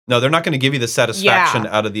 No, they're not going to give you the satisfaction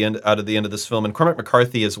out of the end of this film. And Cormac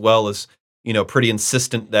McCarthy as well is, pretty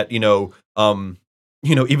insistent that, even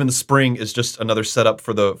the spring is just another setup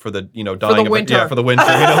for the dying of winter. For the winter.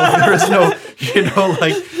 There is no,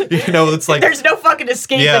 it's like there's no fucking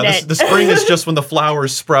escaping it. The spring is just when the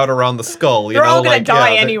flowers sprout around the skull. They're all gonna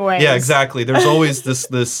die anyway. Yeah, exactly. There's always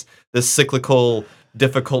this cyclical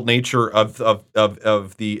difficult nature of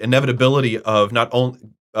the inevitability of not only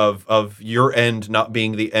of your end not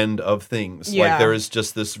being the end of things. Yeah. Like there is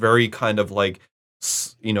just this very kind of like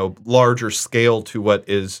larger scale to what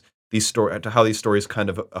is to how these stories kind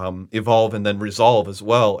of evolve and then resolve as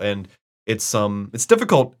well. And it's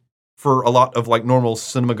difficult for a lot of like normal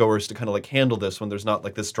cinema goers to kind of like handle this when there's not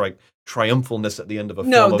like this triumphantness at the end of a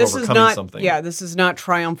film of this overcoming is not. something. Yeah, this is not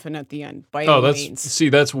triumphant at the end by Oh, any means.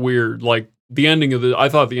 that's weird. Like the ending of I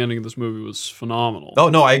thought the ending of this movie was phenomenal. Oh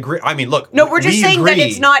no, I agree. I mean, look. No, we're just we saying agree. that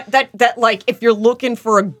it's not that like if you're looking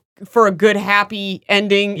for a good happy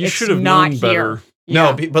ending, You it's should have not known here. better.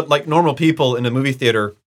 Yeah. No, but like normal people in a movie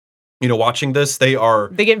theater, watching this, they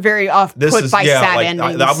get very off put by sad like,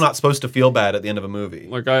 endings. I'm not supposed to feel bad at the end of a movie.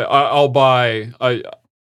 Like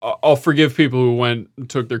I'll forgive people who went and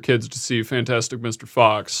took their kids to see Fantastic Mr.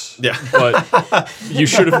 Fox. Yeah. But you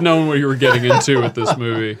should have known what you were getting into with this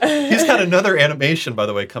movie. He's got another animation, by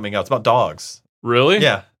the way, coming out. It's about dogs. Really?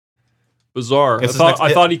 Yeah. Bizarre. It's his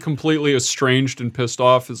I thought he completely estranged and pissed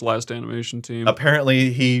off his last animation team.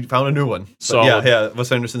 Apparently, he found a new one. But Solid. yeah.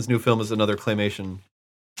 Wes Anderson's new film is another claymation.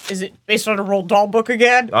 Is it based on a Roald Dahl book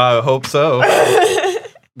again? I hope so.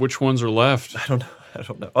 Which ones are left? I don't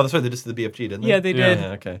know. Oh, that's right. They just did the BFG, didn't they? Yeah, they did.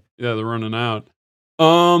 Yeah, okay. Yeah, they're running out.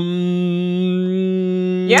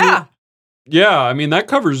 Yeah. Yeah, I mean that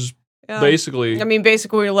covers Yeah. basically. I mean,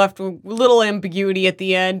 basically, we're left with a little ambiguity at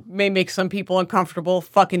the end. May make some people uncomfortable.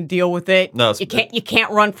 Fucking deal with it. No, you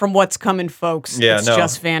can't run from what's coming, folks. Yeah, it's no.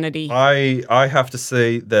 just vanity. I have to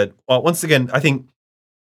say that once again, I think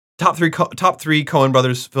top three Coen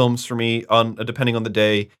Brothers films for me on depending on the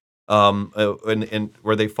day, and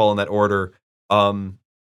where they fall in that order. My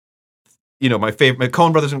favorite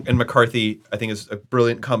Coen Brothers and McCarthy, I think, is a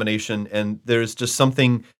brilliant combination, and there's just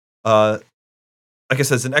something. Like I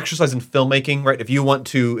said, it's an exercise in filmmaking, right? If you want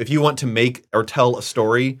to make or tell a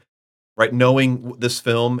story, right? Knowing this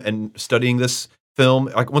film and studying this film,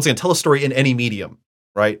 like once again, tell a story in any medium,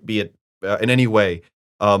 right? Be it in any way.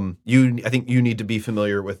 I think you need to be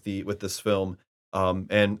familiar with this film,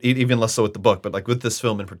 and even less so with the book, but like with this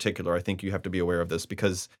film in particular, I think you have to be aware of this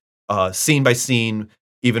because scene by scene,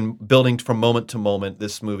 even building from moment to moment,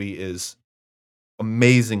 this movie is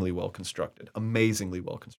amazingly well constructed. I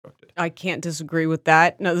can't disagree with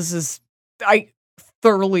that. No, I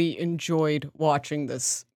thoroughly enjoyed watching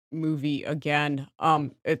this movie again.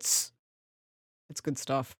 It's good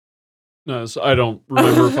stuff. No, so I don't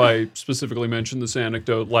remember if I specifically mentioned this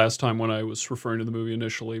anecdote last time when I was referring to the movie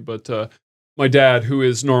initially, but my dad, who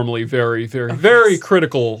is normally very, very, very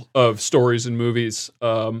critical of stories and movies,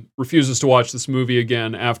 refuses to watch this movie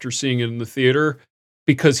again after seeing it in the theater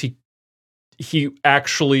because he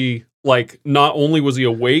actually, like, not only was he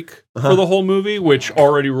awake for the whole movie, which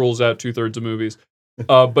already rules out 2/3 of movies,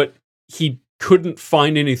 but he couldn't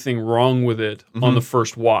find anything wrong with it on the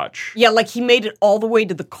first watch. Yeah, like he made it all the way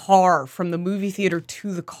to the car, from the movie theater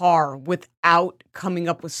to the car, without coming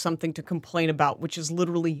up with something to complain about, which has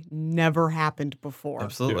literally never happened before.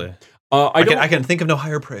 Absolutely. I can think of no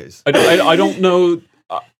higher praise. I don't know.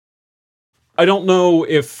 I don't know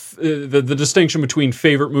if the distinction between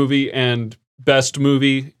favorite movie and best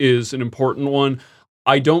movie is an important one.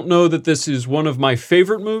 I don't know that this is one of my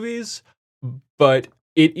favorite movies, but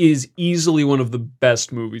it is easily one of the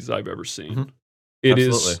best movies I've ever seen. Mhm. It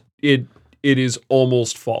Absolutely. is it is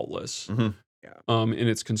almost faultless Mhm. in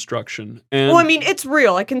its construction. And Well, I mean, it's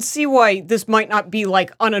real. I can see why this might not be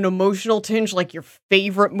like on an emotional tinge, like your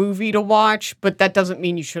favorite movie to watch, but that doesn't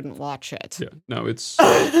mean you shouldn't watch it. yeah, no, it's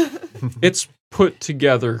it's put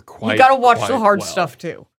together quite. You gotta watch quite the hard well. stuff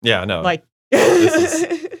too. Yeah, no. Like,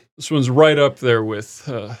 This one's right up there with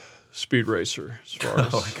Speed Racer as far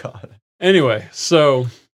as. Oh my god. Anyway, so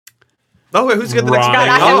Oh wait, who's got the next Right. guy?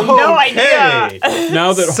 God, I have no Okay. idea.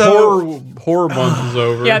 now that So- horror month is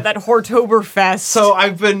over, yeah, that Hortoberfest. So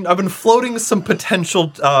I've been floating some potential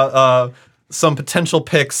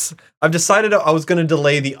picks. I've decided I was going to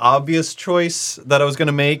delay the obvious choice that I was going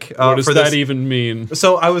to make. what does for that this. even mean?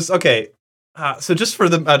 So I was okay. So just for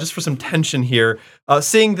some tension here,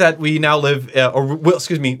 seeing that we now live,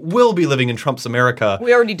 will be living in Trump's America.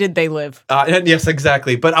 we already did They Live. And yes,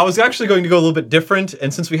 exactly. But I was actually going to go a little bit different,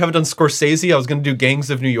 and since we haven't done Scorsese, I was going to do Gangs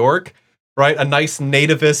of New York, right? A nice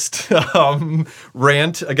nativist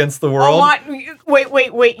rant against the world.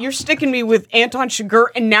 Wait. You're sticking me with Anton Chigurh,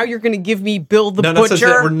 and now you're going to give me Bill the No, Butcher? that's it.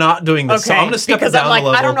 We're not doing this. Okay, So I'm going to step because it down I'm like, a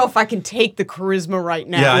level. I don't know if I can take the charisma right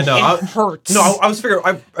now. Yeah, I know. It hurts. No, I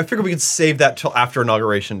figured we could save that till after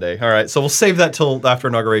Inauguration Day. All right, so we'll save that till after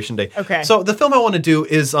Inauguration Day. Okay. So the film I want to do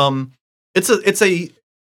is it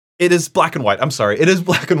is black and white. I'm sorry, it is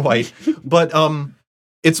black and white, but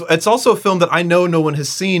it's also a film that I know no one has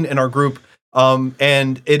seen in our group,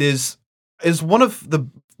 and it is one of the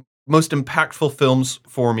most impactful films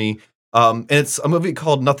for me. And it's a movie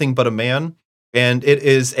called Nothing But a Man, and it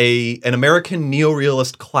is an American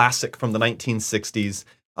neorealist classic from the 1960s.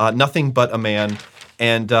 Nothing But a Man.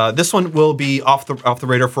 And this one will be off the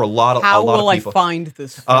radar for a lot of people. How will I find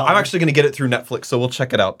this film? I'm actually going to get it through Netflix, so we'll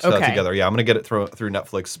check it out together. Yeah, I'm going to get it through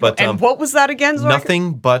Netflix. But and what was that again?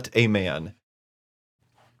 Nothing But a Man.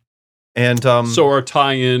 And so our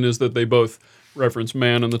tie-in is that they both reference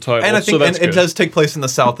man in the title, and I think so that's and it does take place in the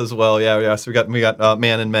South as well. Yeah. So we got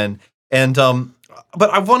Man and Men, and but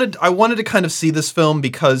I wanted to kind of see this film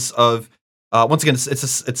because of once again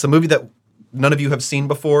it's a movie that none of you have seen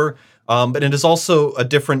before. But it is also a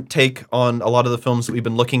different take on a lot of the films that we've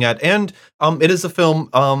been looking at. And it is a film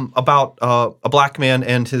about a black man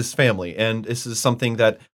and his family. And this is something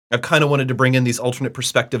that I've kind of wanted to bring in, these alternate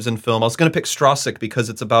perspectives in film. I was going to pick Straussic because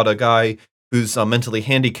it's about a guy who's mentally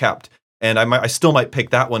handicapped. And I still might pick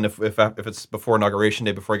that one if it's before Inauguration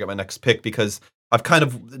Day, before I get my next pick, because I've kind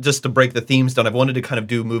of, just to break the themes down, I've wanted to kind of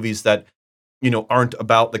do movies that, aren't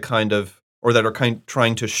about the kind of, or that are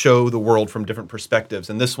trying to show the world from different perspectives.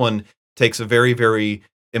 And this one takes a very, very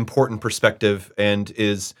important perspective and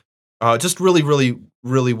is just really, really,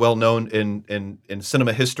 really well known in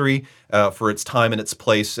cinema history for its time and its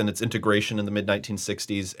place and its integration in the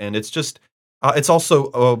mid-1960s. And it's just, it's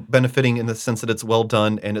also benefiting in the sense that it's well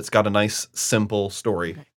done and it's got a nice, simple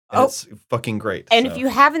story. And it's fucking great. And if you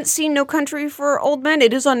haven't seen No Country for Old Men,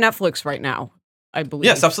 it is on Netflix right now, I believe.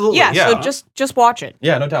 Yes, absolutely. Yeah. So just watch it.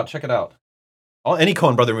 Yeah, no doubt. Check it out. Any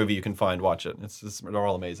Coen Brother movie you can find, watch it. They're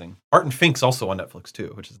all amazing. Art and Fink's also on Netflix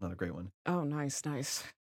too, which is another great one. Oh, nice.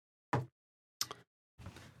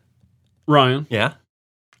 Ryan. Yeah.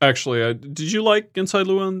 Actually, did you like Inside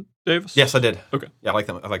Llewyn Davis? Yes, I did. Okay. Yeah, I like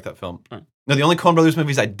them. I like that film. All right. No, the only Coen Brothers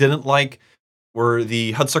movies I didn't like were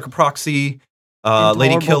the Hudsucker Proxy,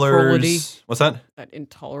 Lady Killers. Cruelty. What's that? That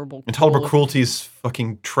Intolerable Cruelty is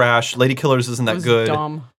fucking trash. Lady Killers isn't that good.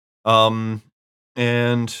 Dumb.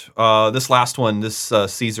 And this last one, this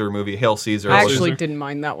Caesar movie, Hail Caesar. I actually didn't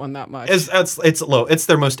mind that one that much. It's low. It's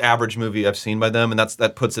their most average movie I've seen by them, and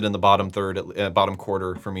that puts it in the bottom third, bottom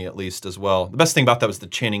quarter for me at least as well. The best thing about that was the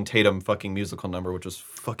Channing Tatum fucking musical number, which was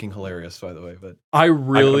fucking hilarious, by the way. But I have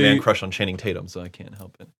a man crush on Channing Tatum, so I can't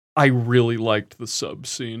help it. I really liked the sub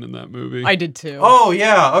scene in that movie. I did too. Oh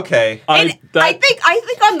yeah, okay. I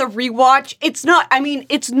think on the rewatch, it's not. I mean,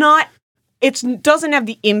 it's not. It doesn't have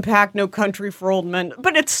the impact No Country for Old Men,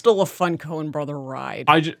 but it's still a fun Coen Brother ride.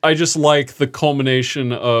 I just like the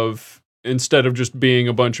culmination of, instead of just being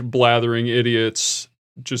a bunch of blathering idiots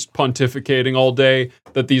just pontificating all day,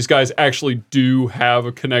 that these guys actually do have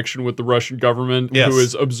a connection with the Russian government who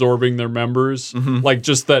is absorbing their members. Mm-hmm. Like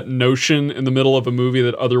just that notion in the middle of a movie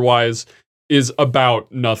that otherwise is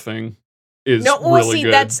about nothing is really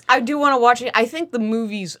good. I do want to watch it. I think the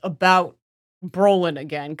movie's about Brolin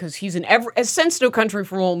again, because he's in since No Country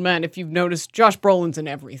for Old Men, if you've noticed, Josh Brolin's in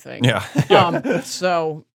everything. Yeah.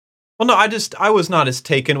 So. Well, no, I was not as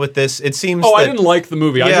taken with this. It seems. I didn't like the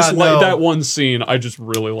movie. I just like that one scene. I just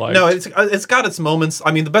really liked. No, it's got its moments.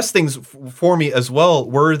 I mean, the best things for me as well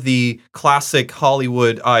were the classic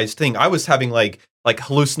Hollywood-ized thing. I was having like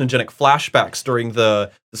hallucinogenic flashbacks during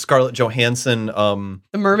the Scarlett Johansson the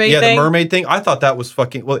mermaid thing. Yeah, the mermaid thing. I thought that was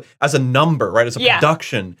fucking as a number, right? As a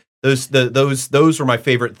production. Those were my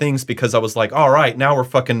favorite things because I was like, all right, now we're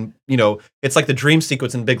fucking, it's like the dream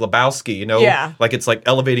sequence in Big Lebowski, like it's like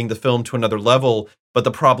elevating the film to another level. But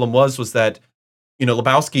the problem was that,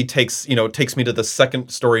 Lebowski takes me to the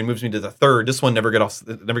second story and moves me to the third. This one never gets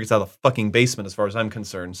out of the fucking basement as far as I'm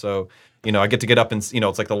concerned. So, I get to get up and,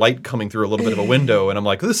 it's like the light coming through a little bit of a window and I'm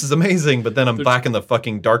like, this is amazing. But then I'm back in the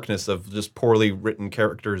fucking darkness of just poorly written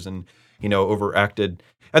characters and, overacted.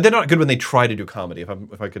 And they're not good when they try to do comedy,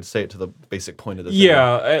 if I could say it to the basic point of the thing.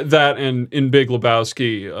 Yeah, that and in Big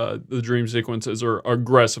Lebowski, the dream sequences are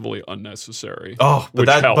aggressively unnecessary. Oh, which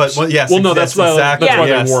helps. Yes. Well, no, that's why they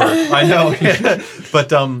work. I know.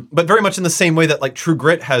 But very much in the same way that like True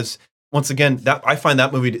Grit has, once again, that I find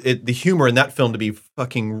that movie, the humor in that film to be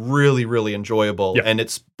fucking really, really enjoyable. Yeah.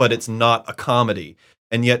 But it's not a comedy.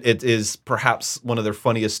 And yet it is perhaps one of their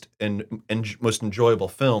funniest and most enjoyable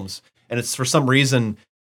films. And it's for some reason,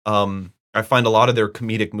 I find a lot of their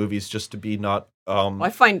comedic movies just to be not. I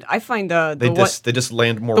find they just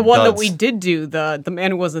land more. The one duds. that we did do, the Man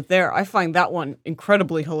Who Wasn't There, I find that one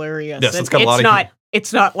incredibly hilarious. Yes, it's got a lot of.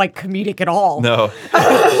 It's not like comedic at all. No.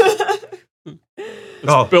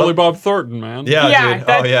 Billy Bob Thornton, man. Yeah,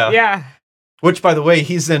 dude. Yeah. Which, by the way,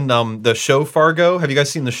 he's in the show Fargo. Have you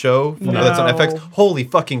guys seen the show? No. That's on FX. Holy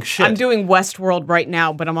fucking shit! I'm doing Westworld right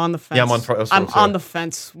now, but I'm on the fence. Yeah, I'm on Westworld, I'm too. on the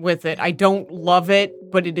fence with it. I don't love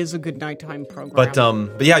it, but it is a good nighttime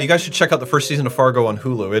program. But yeah, you guys should check out the first season of Fargo on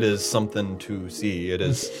Hulu. It is something to see.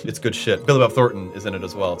 It's good shit. Billy Bob Thornton is in it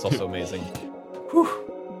as well. It's also amazing.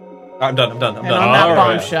 Whew. I'm done. and on that All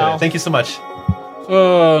right. bombshell. Thank you so much.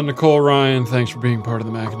 Nicole Ryan, thanks for being part of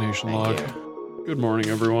the Machination Log. Good morning,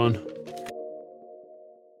 everyone.